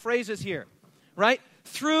prepositional phrases here, right?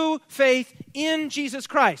 Through faith in Jesus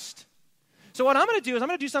Christ. So what I'm going to do is I'm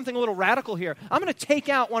going to do something a little radical here. I'm going to take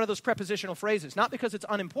out one of those prepositional phrases, not because it's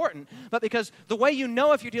unimportant, but because the way you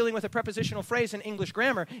know if you're dealing with a prepositional phrase in English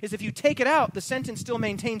grammar is if you take it out, the sentence still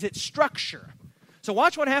maintains its structure. So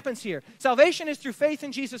watch what happens here. Salvation is through faith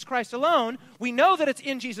in Jesus Christ alone. We know that it's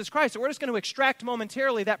in Jesus Christ, so we're just going to extract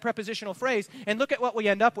momentarily that prepositional phrase and look at what we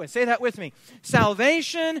end up with. Say that with me.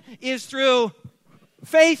 Salvation is through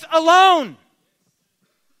faith alone.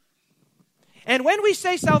 And when we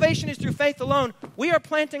say salvation is through faith alone, we are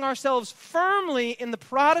planting ourselves firmly in the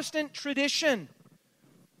Protestant tradition.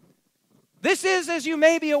 This is, as you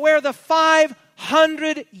may be aware, the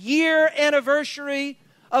 500-year anniversary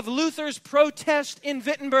of Luther's protest in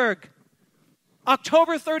Wittenberg.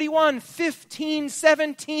 October 31,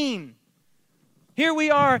 1517. Here we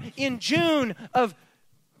are in June of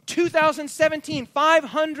 2017,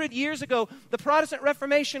 500 years ago. The Protestant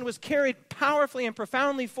Reformation was carried powerfully and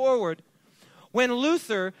profoundly forward when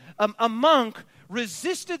Luther, a monk,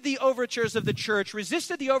 resisted the overtures of the church,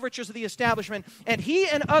 resisted the overtures of the establishment, and he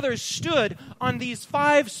and others stood on these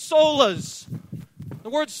 5 solas. The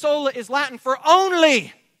word sola is Latin for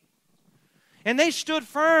only. And they stood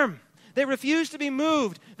firm. They refused to be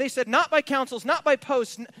moved. They said, not by councils, not by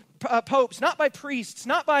popes, not by priests,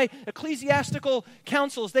 not by ecclesiastical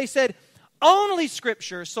councils. They said, only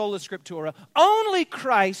Scripture, sola scriptura, only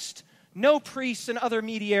Christ, no priests and other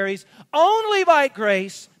mediaries, only by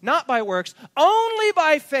grace, not by works, only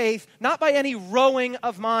by faith, not by any rowing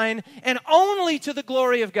of mine, and only to the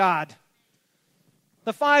glory of God.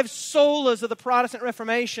 The 5 solas of the Protestant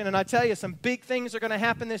Reformation, and I tell you, some big things are going to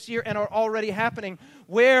happen this year and are already happening,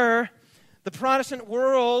 where the Protestant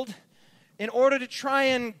world, in order to try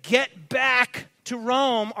and get back to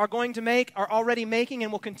Rome, are already making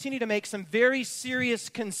and will continue to make some very serious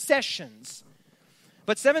concessions.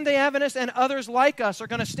 But Seventh-day Adventists and others like us are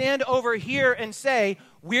going to stand over here and say,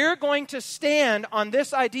 we're going to stand on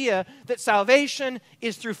this idea that salvation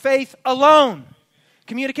is through faith alone,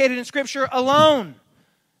 communicated in Scripture alone,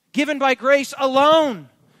 given by grace alone,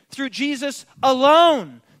 through Jesus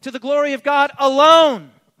alone, to the glory of God alone.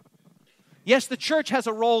 Yes, the church has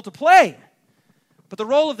a role to play, but the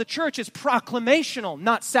role of the church is proclamational,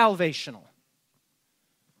 not salvational.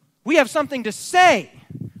 We have something to say,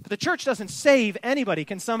 but the church doesn't save anybody.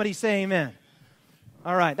 Can somebody say amen?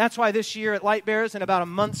 All right, that's why this year at Light Bearers, in about a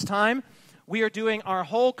month's time, we are doing our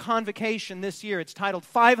whole convocation this year. It's titled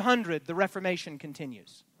 500, The Reformation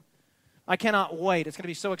Continues. I cannot wait. It's going to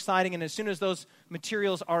be so exciting, and as soon as those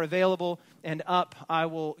materials are available and up, I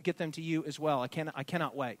will get them to you as well. I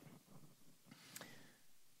cannot wait.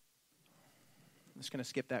 I'm just going to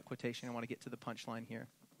skip that quotation. I want to get to the punchline here.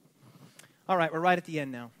 All right, we're right at the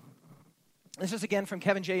end now. This is again from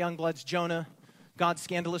Kevin J. Youngblood's Jonah, God's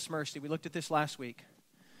Scandalous Mercy. We looked at this last week.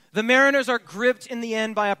 The mariners are gripped in the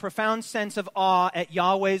end by a profound sense of awe at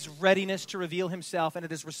Yahweh's readiness to reveal himself and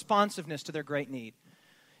at his responsiveness to their great need.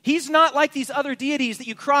 He's not like these other deities that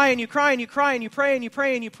you cry and you cry and you cry and you pray and you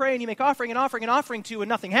pray and you pray and you make offering and offering and offering to and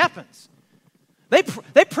nothing happens.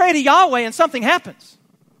 They pray to Yahweh and something happens.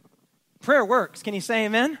 Prayer works. Can you say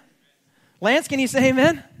amen? Lance, can you say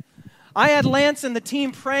amen? I had Lance and the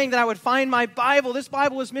team praying that I would find my Bible. This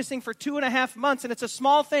Bible was missing for 2.5 months, and it's a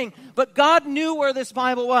small thing. But God knew where this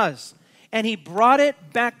Bible was, and he brought it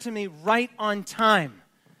back to me right on time.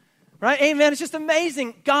 Right? Amen. It's just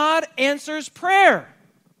amazing. God answers prayer.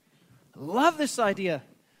 I love this idea.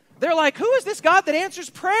 They're like, who is this God that answers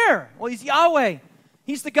prayer? Well, he's Yahweh.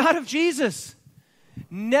 He's the God of Jesus.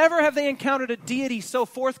 Never have they encountered a deity so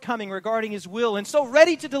forthcoming regarding his will and so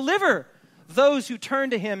ready to deliver those who turn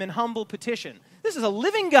to him in humble petition. This is a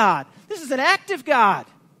living God. This is an active God.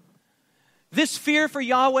 This fear for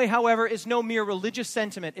Yahweh, however, is no mere religious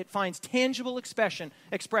sentiment. It finds tangible expression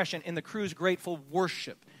in the crew's grateful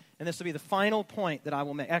worship. And this will be the final point that I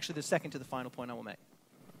will make. Actually, the second to the final point I will make.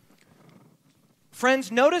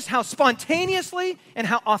 Friends, notice how spontaneously and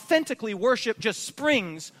how authentically worship just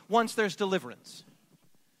springs once there's deliverance.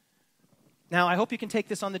 Now, I hope you can take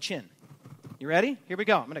this on the chin. You ready? Here we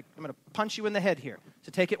go. I'm going to punch you in the head here,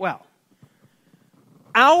 so take it well.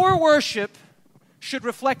 Our worship should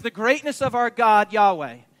reflect the greatness of our God,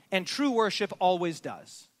 Yahweh, and true worship always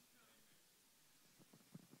does.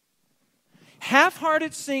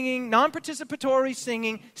 Half-hearted singing, non-participatory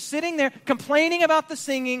singing, sitting there complaining about the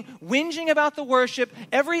singing, whinging about the worship,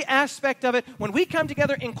 every aspect of it. When we come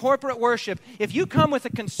together in corporate worship, if you come with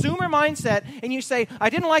a consumer mindset and you say,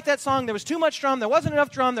 I didn't like that song, there was too much drum, there wasn't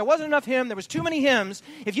enough drum, there wasn't enough hymn, there was too many hymns.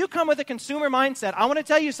 If you come with a consumer mindset, I want to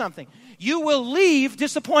tell you something. You will leave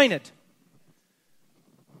disappointed.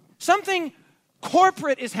 Something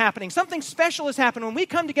corporate is happening. Something special is happening. When we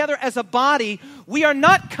come together as a body, we are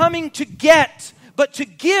not coming to get, but to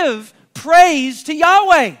give praise to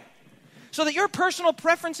Yahweh. So that your personal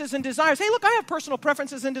preferences and desires, hey, look, I have personal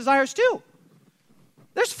preferences and desires too.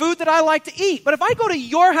 There's food that I like to eat, but if I go to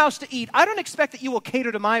your house to eat, I don't expect that you will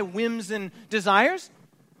cater to my whims and desires.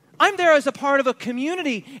 I'm there as a part of a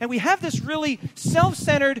community, and we have this really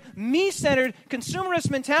self-centered, me-centered,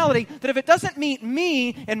 consumerist mentality that if it doesn't meet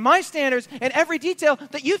me and my standards and every detail,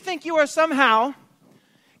 that you think you are somehow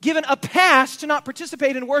given a pass to not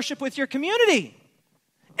participate in worship with your community.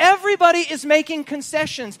 everybody is making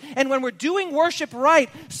concessions. And when we're doing worship right,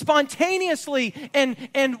 spontaneously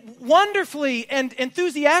and wonderfully and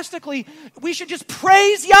enthusiastically, we should just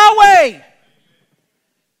praise Yahweh.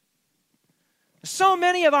 So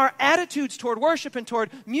many of our attitudes toward worship and toward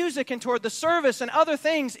music and toward the service and other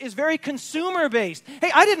things is very consumer-based.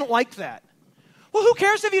 Hey, I didn't like that. Well, who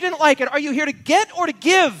cares if you didn't like it? Are you here to get or to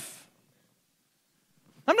give?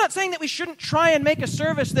 I'm not saying that we shouldn't try and make a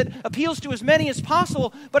service that appeals to as many as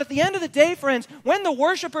possible, but at the end of the day, friends, when the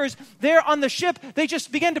worshipers there on the ship, they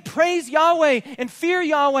just began to praise Yahweh and fear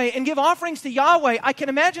Yahweh and give offerings to Yahweh, I can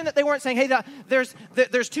imagine that they weren't saying, hey,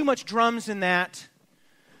 there's too much drums in that.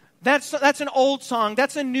 That's an old song.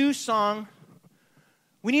 That's a new song.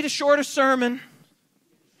 We need a shorter sermon.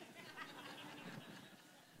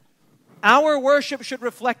 Our worship should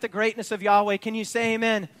reflect the greatness of Yahweh. Can you say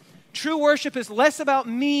amen? True worship is less about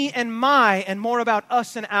me and my and more about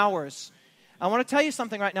us and ours. I want to tell you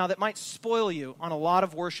something right now that might spoil you on a lot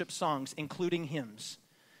of worship songs, including hymns.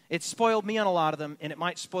 It spoiled me on a lot of them, and it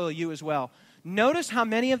might spoil you as well. Notice how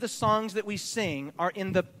many of the songs that we sing are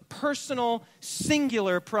in the personal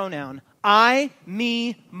singular pronoun. I,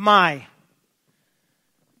 me, my.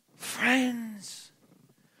 Friends,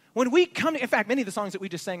 when we come to, in fact, many of the songs that we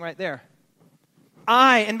just sang right there.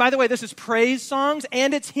 And by the way, this is praise songs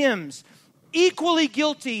and it's hymns. Equally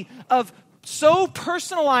guilty of so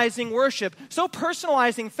personalizing worship, so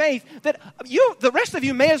personalizing faith that the rest of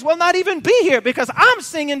you may as well not even be here because I'm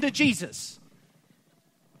singing to Jesus.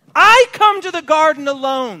 I come to the garden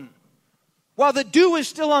alone while the dew is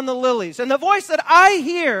still on the lilies. And the voice that I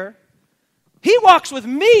hear, he walks with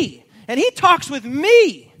me and he talks with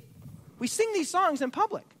me. We sing these songs in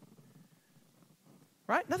public.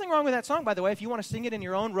 Right? Nothing wrong with that song, by the way. If you want to sing it in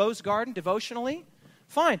your own rose garden devotionally,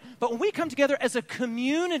 fine. But when we come together as a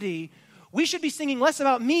community, we should be singing less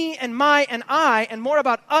about me and my and I and more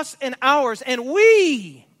about us and ours and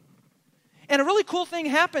we. And a really cool thing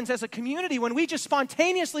happens as a community when we just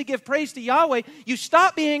spontaneously give praise to Yahweh. You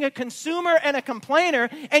stop being a consumer and a complainer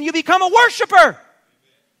and you become a worshiper.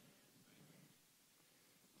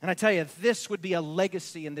 And I tell you, this would be a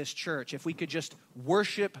legacy in this church if we could just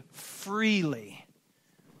worship freely.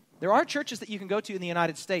 There are churches that you can go to in the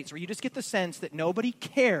United States where you just get the sense that nobody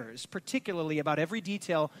cares particularly about every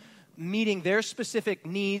detail meeting their specific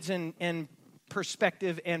needs and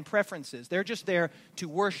perspective and preferences. They're just there to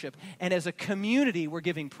worship. And as a community, we're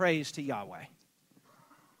giving praise to Yahweh.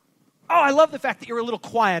 Oh, I love the fact that you're a little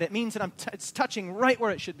quiet. It means that it's touching right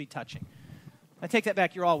where it should be touching. I take that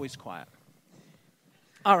back. You're always quiet.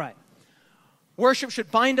 All right. Worship should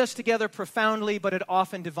bind us together profoundly, but it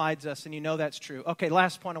often divides us, and you know that's true. Okay,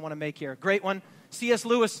 last point I want to make here. Great one. C.S.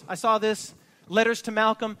 Lewis, I saw this. Letters to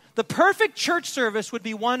Malcolm. The perfect church service would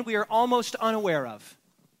be one we are almost unaware of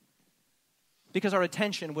because our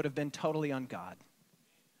attention would have been totally on God.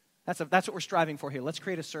 That's what we're striving for here. Let's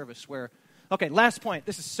create a service where, okay, last point.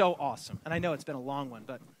 This is so awesome, and I know it's been a long one,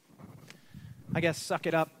 but I guess suck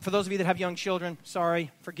it up. For those of you that have young children, sorry,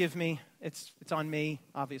 forgive me. It's on me,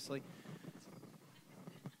 obviously.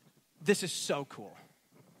 This is so cool.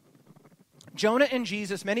 Jonah and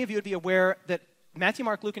Jesus, many of you would be aware that Matthew,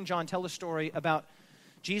 Mark, Luke, and John tell the story about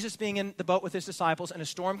Jesus being in the boat with his disciples, and a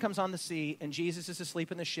storm comes on the sea, and Jesus is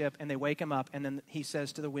asleep in the ship, and they wake him up, and then he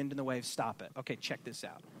says to the wind and the waves, stop it. Okay, check this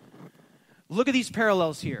out. Look at these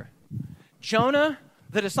parallels here. Jonah,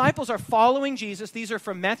 the disciples are following Jesus. These are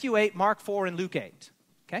from Matthew 8, Mark 4, and Luke 8.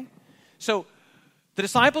 Okay? So the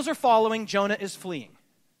disciples are following, Jonah is fleeing.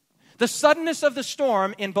 The suddenness of the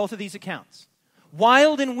storm in both of these accounts.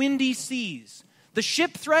 Wild and windy seas. The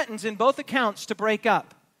ship threatens in both accounts to break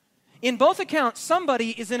up. In both accounts, somebody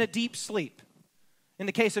is in a deep sleep. In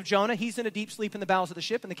the case of Jonah, he's in a deep sleep in the bowels of the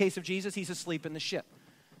ship. In the case of Jesus, he's asleep in the ship.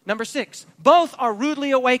 Number 6, both are rudely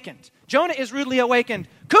awakened. Jonah is rudely awakened.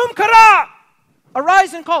 Kum kara!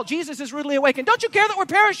 Arise and call. Jesus is rudely awakened. Don't you care that we're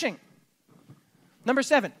perishing? Number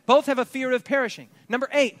 7, both have a fear of perishing. Number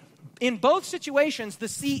 8, in both situations, the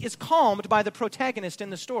sea is calmed by the protagonist in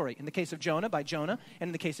the story. In the case of Jonah, by Jonah, and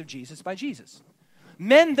in the case of Jesus, by Jesus.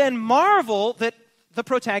 Men then marvel that the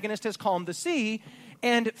protagonist has calmed the sea,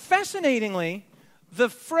 and fascinatingly, the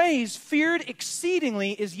phrase feared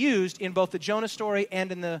exceedingly is used in both the Jonah story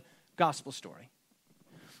and in the gospel story.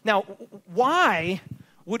 Now, why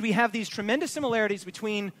would we have these tremendous similarities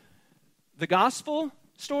between the gospel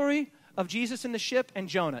story of Jesus in the ship and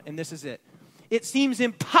Jonah? And this is it. It seems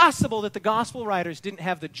impossible that the gospel writers didn't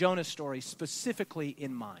have the Jonah story specifically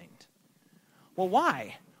in mind. Well,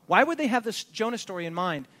 why? Why would they have this Jonah story in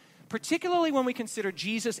mind? Particularly when we consider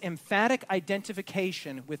Jesus' emphatic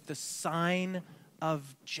identification with the sign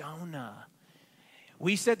of Jonah.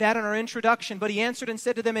 We said that in our introduction, but he answered and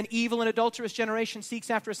said to them, an evil and adulterous generation seeks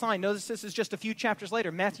after a sign. Notice this is just a few chapters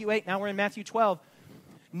later, Matthew 8, now we're in Matthew 12.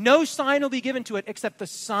 No sign will be given to it except the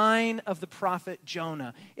sign of the prophet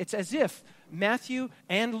Jonah. It's as if Matthew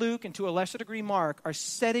and Luke, and to a lesser degree Mark, are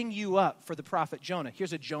setting you up for the prophet Jonah.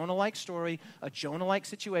 Here's a Jonah-like story, a Jonah-like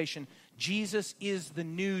situation. Jesus is the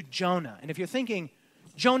new Jonah. And if you're thinking,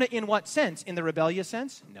 Jonah in what sense? In the rebellious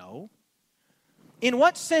sense? No. In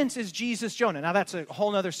what sense is Jesus Jonah? Now that's a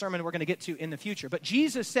whole other sermon we're going to get to in the future. But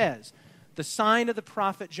Jesus says, the sign of the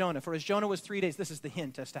prophet Jonah. For as Jonah was 3 days, this is the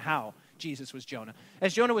hint as to how Jesus was Jonah.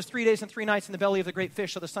 As Jonah was 3 days and 3 nights in the belly of the great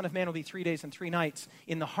fish, so the Son of Man will be 3 days and 3 nights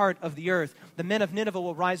in the heart of the earth. The men of Nineveh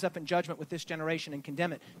will rise up in judgment with this generation and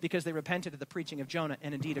condemn it, because they repented of the preaching of Jonah,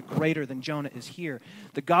 and indeed a greater than Jonah is here.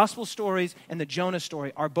 The gospel stories and the Jonah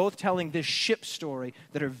story are both telling this ship story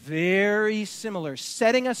that are very similar,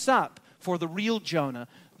 setting us up for the real Jonah,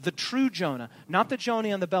 the true Jonah, not the Jonah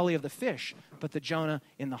in the belly of the fish, but the Jonah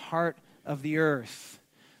in the heart of the earth.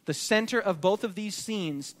 The center of both of these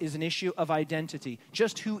scenes is an issue of identity.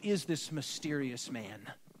 Just who is this mysterious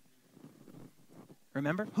man?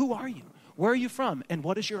 Remember? Who are you? Where are you from? And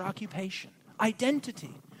what is your occupation?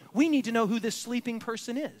 Identity. We need to know who this sleeping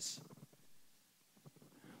person is.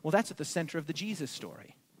 Well, that's at the center of the Jesus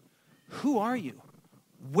story. Who are you?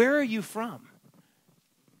 Where are you from?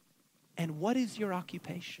 And what is your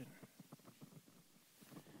occupation?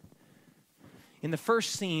 In the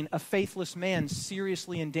first scene, a faithless man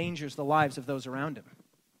seriously endangers the lives of those around him.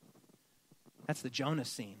 That's the Jonah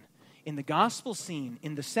scene. In the gospel scene,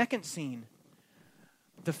 in the second scene,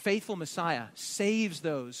 the faithful Messiah saves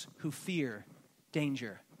those who fear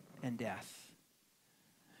danger and death.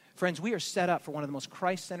 Friends, we are set up for one of the most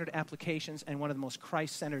Christ-centered applications and one of the most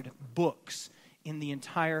Christ-centered books in the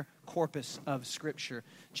entire corpus of Scripture.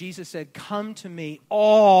 Jesus said, "Come to me,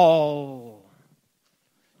 all,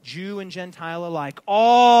 Jew and Gentile alike,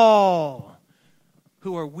 all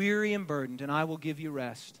who are weary and burdened, and I will give you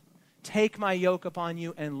rest. Take my yoke upon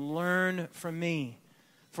you and learn from me,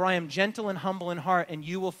 for I am gentle and humble in heart, and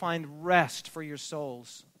you will find rest for your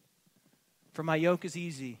souls. For my yoke is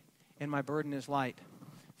easy and my burden is light."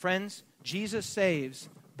 Friends, Jesus saves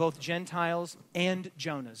both Gentiles and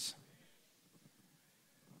Jonahs.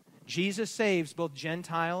 Jesus saves both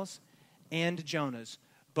Gentiles and Jonahs,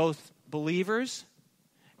 both believers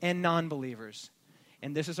and non-believers.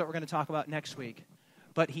 And this is what we're going to talk about next week.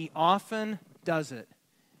 But he often does it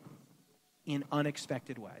in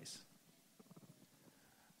unexpected ways.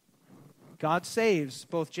 God saves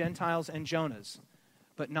both Gentiles and Jonahs,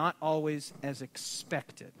 but not always as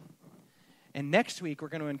expected. And next week we're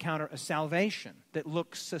going to encounter a salvation that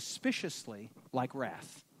looks suspiciously like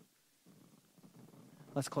wrath.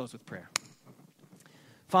 Let's close with prayer.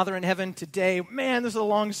 Father in heaven, today, man, this is a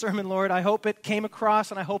long sermon, Lord. I hope it came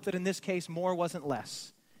across, and I hope that in this case, more wasn't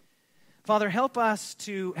less. Father, help us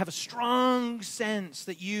to have a strong sense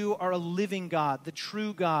that you are a living God, the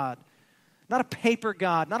true God, not a paper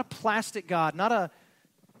God, not a plastic God, not a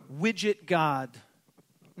widget God,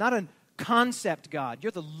 not a concept God.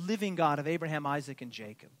 You're the living God of Abraham, Isaac, and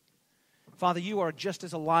Jacob. Father, you are just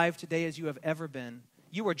as alive today as you have ever been.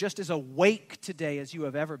 You are just as awake today as you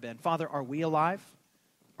have ever been. Father, are we alive?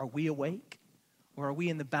 Are we awake? Or are we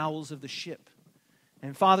in the bowels of the ship?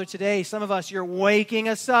 And Father, today, some of us, you're waking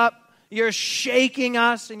us up. You're shaking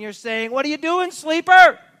us, and you're saying, "What are you doing,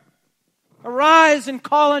 sleeper? Arise and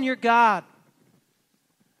call on your God."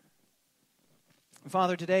 And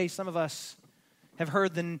Father, today, some of us have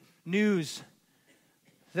heard the news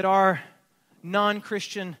that our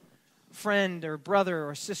non-Christian friend or brother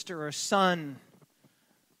or sister or son,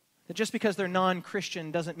 that just because they're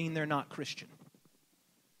non-Christian doesn't mean they're not Christian.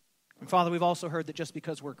 And Father, we've also heard that just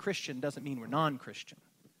because we're Christian doesn't mean we're non-Christian.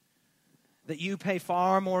 That you pay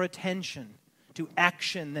far more attention to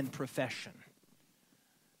action than profession.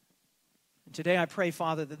 And today I pray,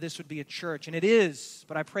 Father, that this would be a church, and it is,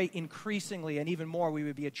 but I pray increasingly and even more we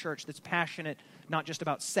would be a church that's passionate not just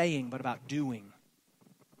about saying, but about doing.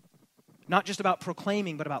 Not just about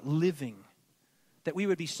proclaiming, but about living. That we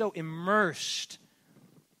would be so immersed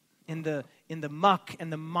in the muck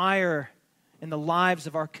and the mire in the lives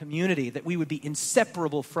of our community that we would be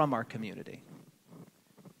inseparable from our community.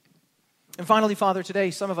 And finally, Father,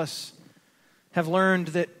 today some of us have learned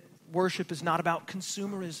that worship is not about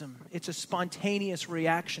consumerism. It's a spontaneous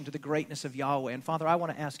reaction to the greatness of Yahweh. And Father, I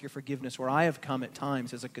want to ask your forgiveness where I have come at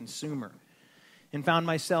times as a consumer and found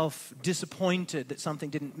myself disappointed that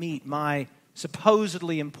something didn't meet my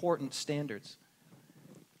supposedly important standards.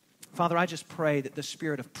 Father, I just pray that the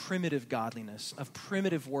spirit of primitive godliness, of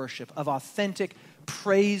primitive worship, of authentic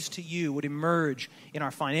praise to you would emerge in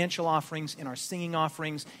our financial offerings, in our singing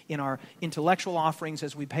offerings, in our intellectual offerings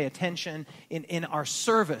as we pay attention, in our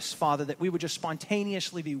service, Father, that we would just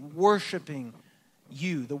spontaneously be worshiping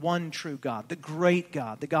you, the one true God, the great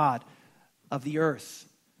God, the God of the earth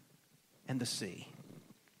and the sea.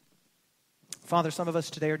 Father, some of us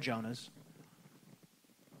today are Jonahs,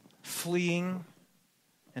 fleeing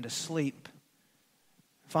and asleep.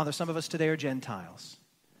 Father, some of us today are Gentiles,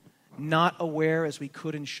 not aware as we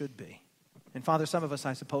could and should be. And Father, some of us,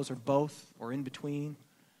 I suppose, are both or in between.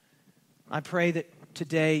 I pray that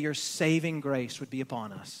today your saving grace would be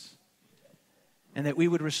upon us and that we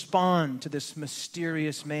would respond to this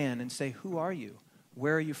mysterious man and say, who are you?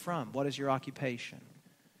 Where are you from? What is your occupation?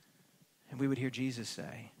 And we would hear Jesus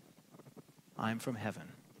say, I am from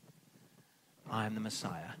heaven. I am the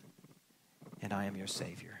Messiah, and I am your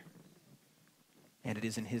Savior. And it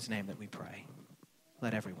is in his name that we pray.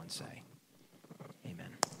 Let everyone say,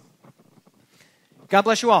 amen. God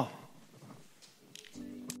bless you all.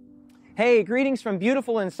 Hey, greetings from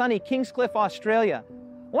beautiful and sunny Kingscliff, Australia.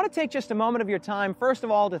 I want to take just a moment of your time, first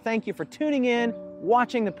of all, to thank you for tuning in,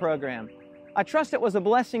 watching the program. I trust it was a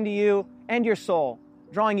blessing to you and your soul,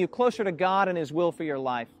 drawing you closer to God and his will for your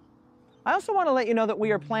life. I also want to let you know that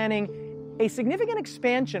we are planning a significant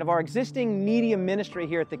expansion of our existing media ministry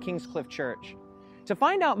here at the Kingscliff Church. To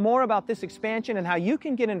find out more about this expansion and how you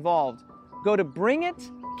can get involved, go to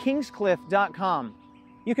bringitkingscliff.com.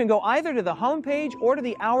 You can go either to the homepage or to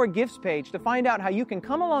the Our Gifts page to find out how you can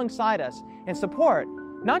come alongside us and support,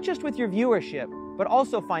 not just with your viewership, but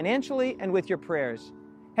also financially and with your prayers.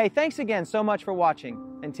 Hey, thanks again so much for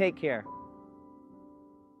watching, and take care.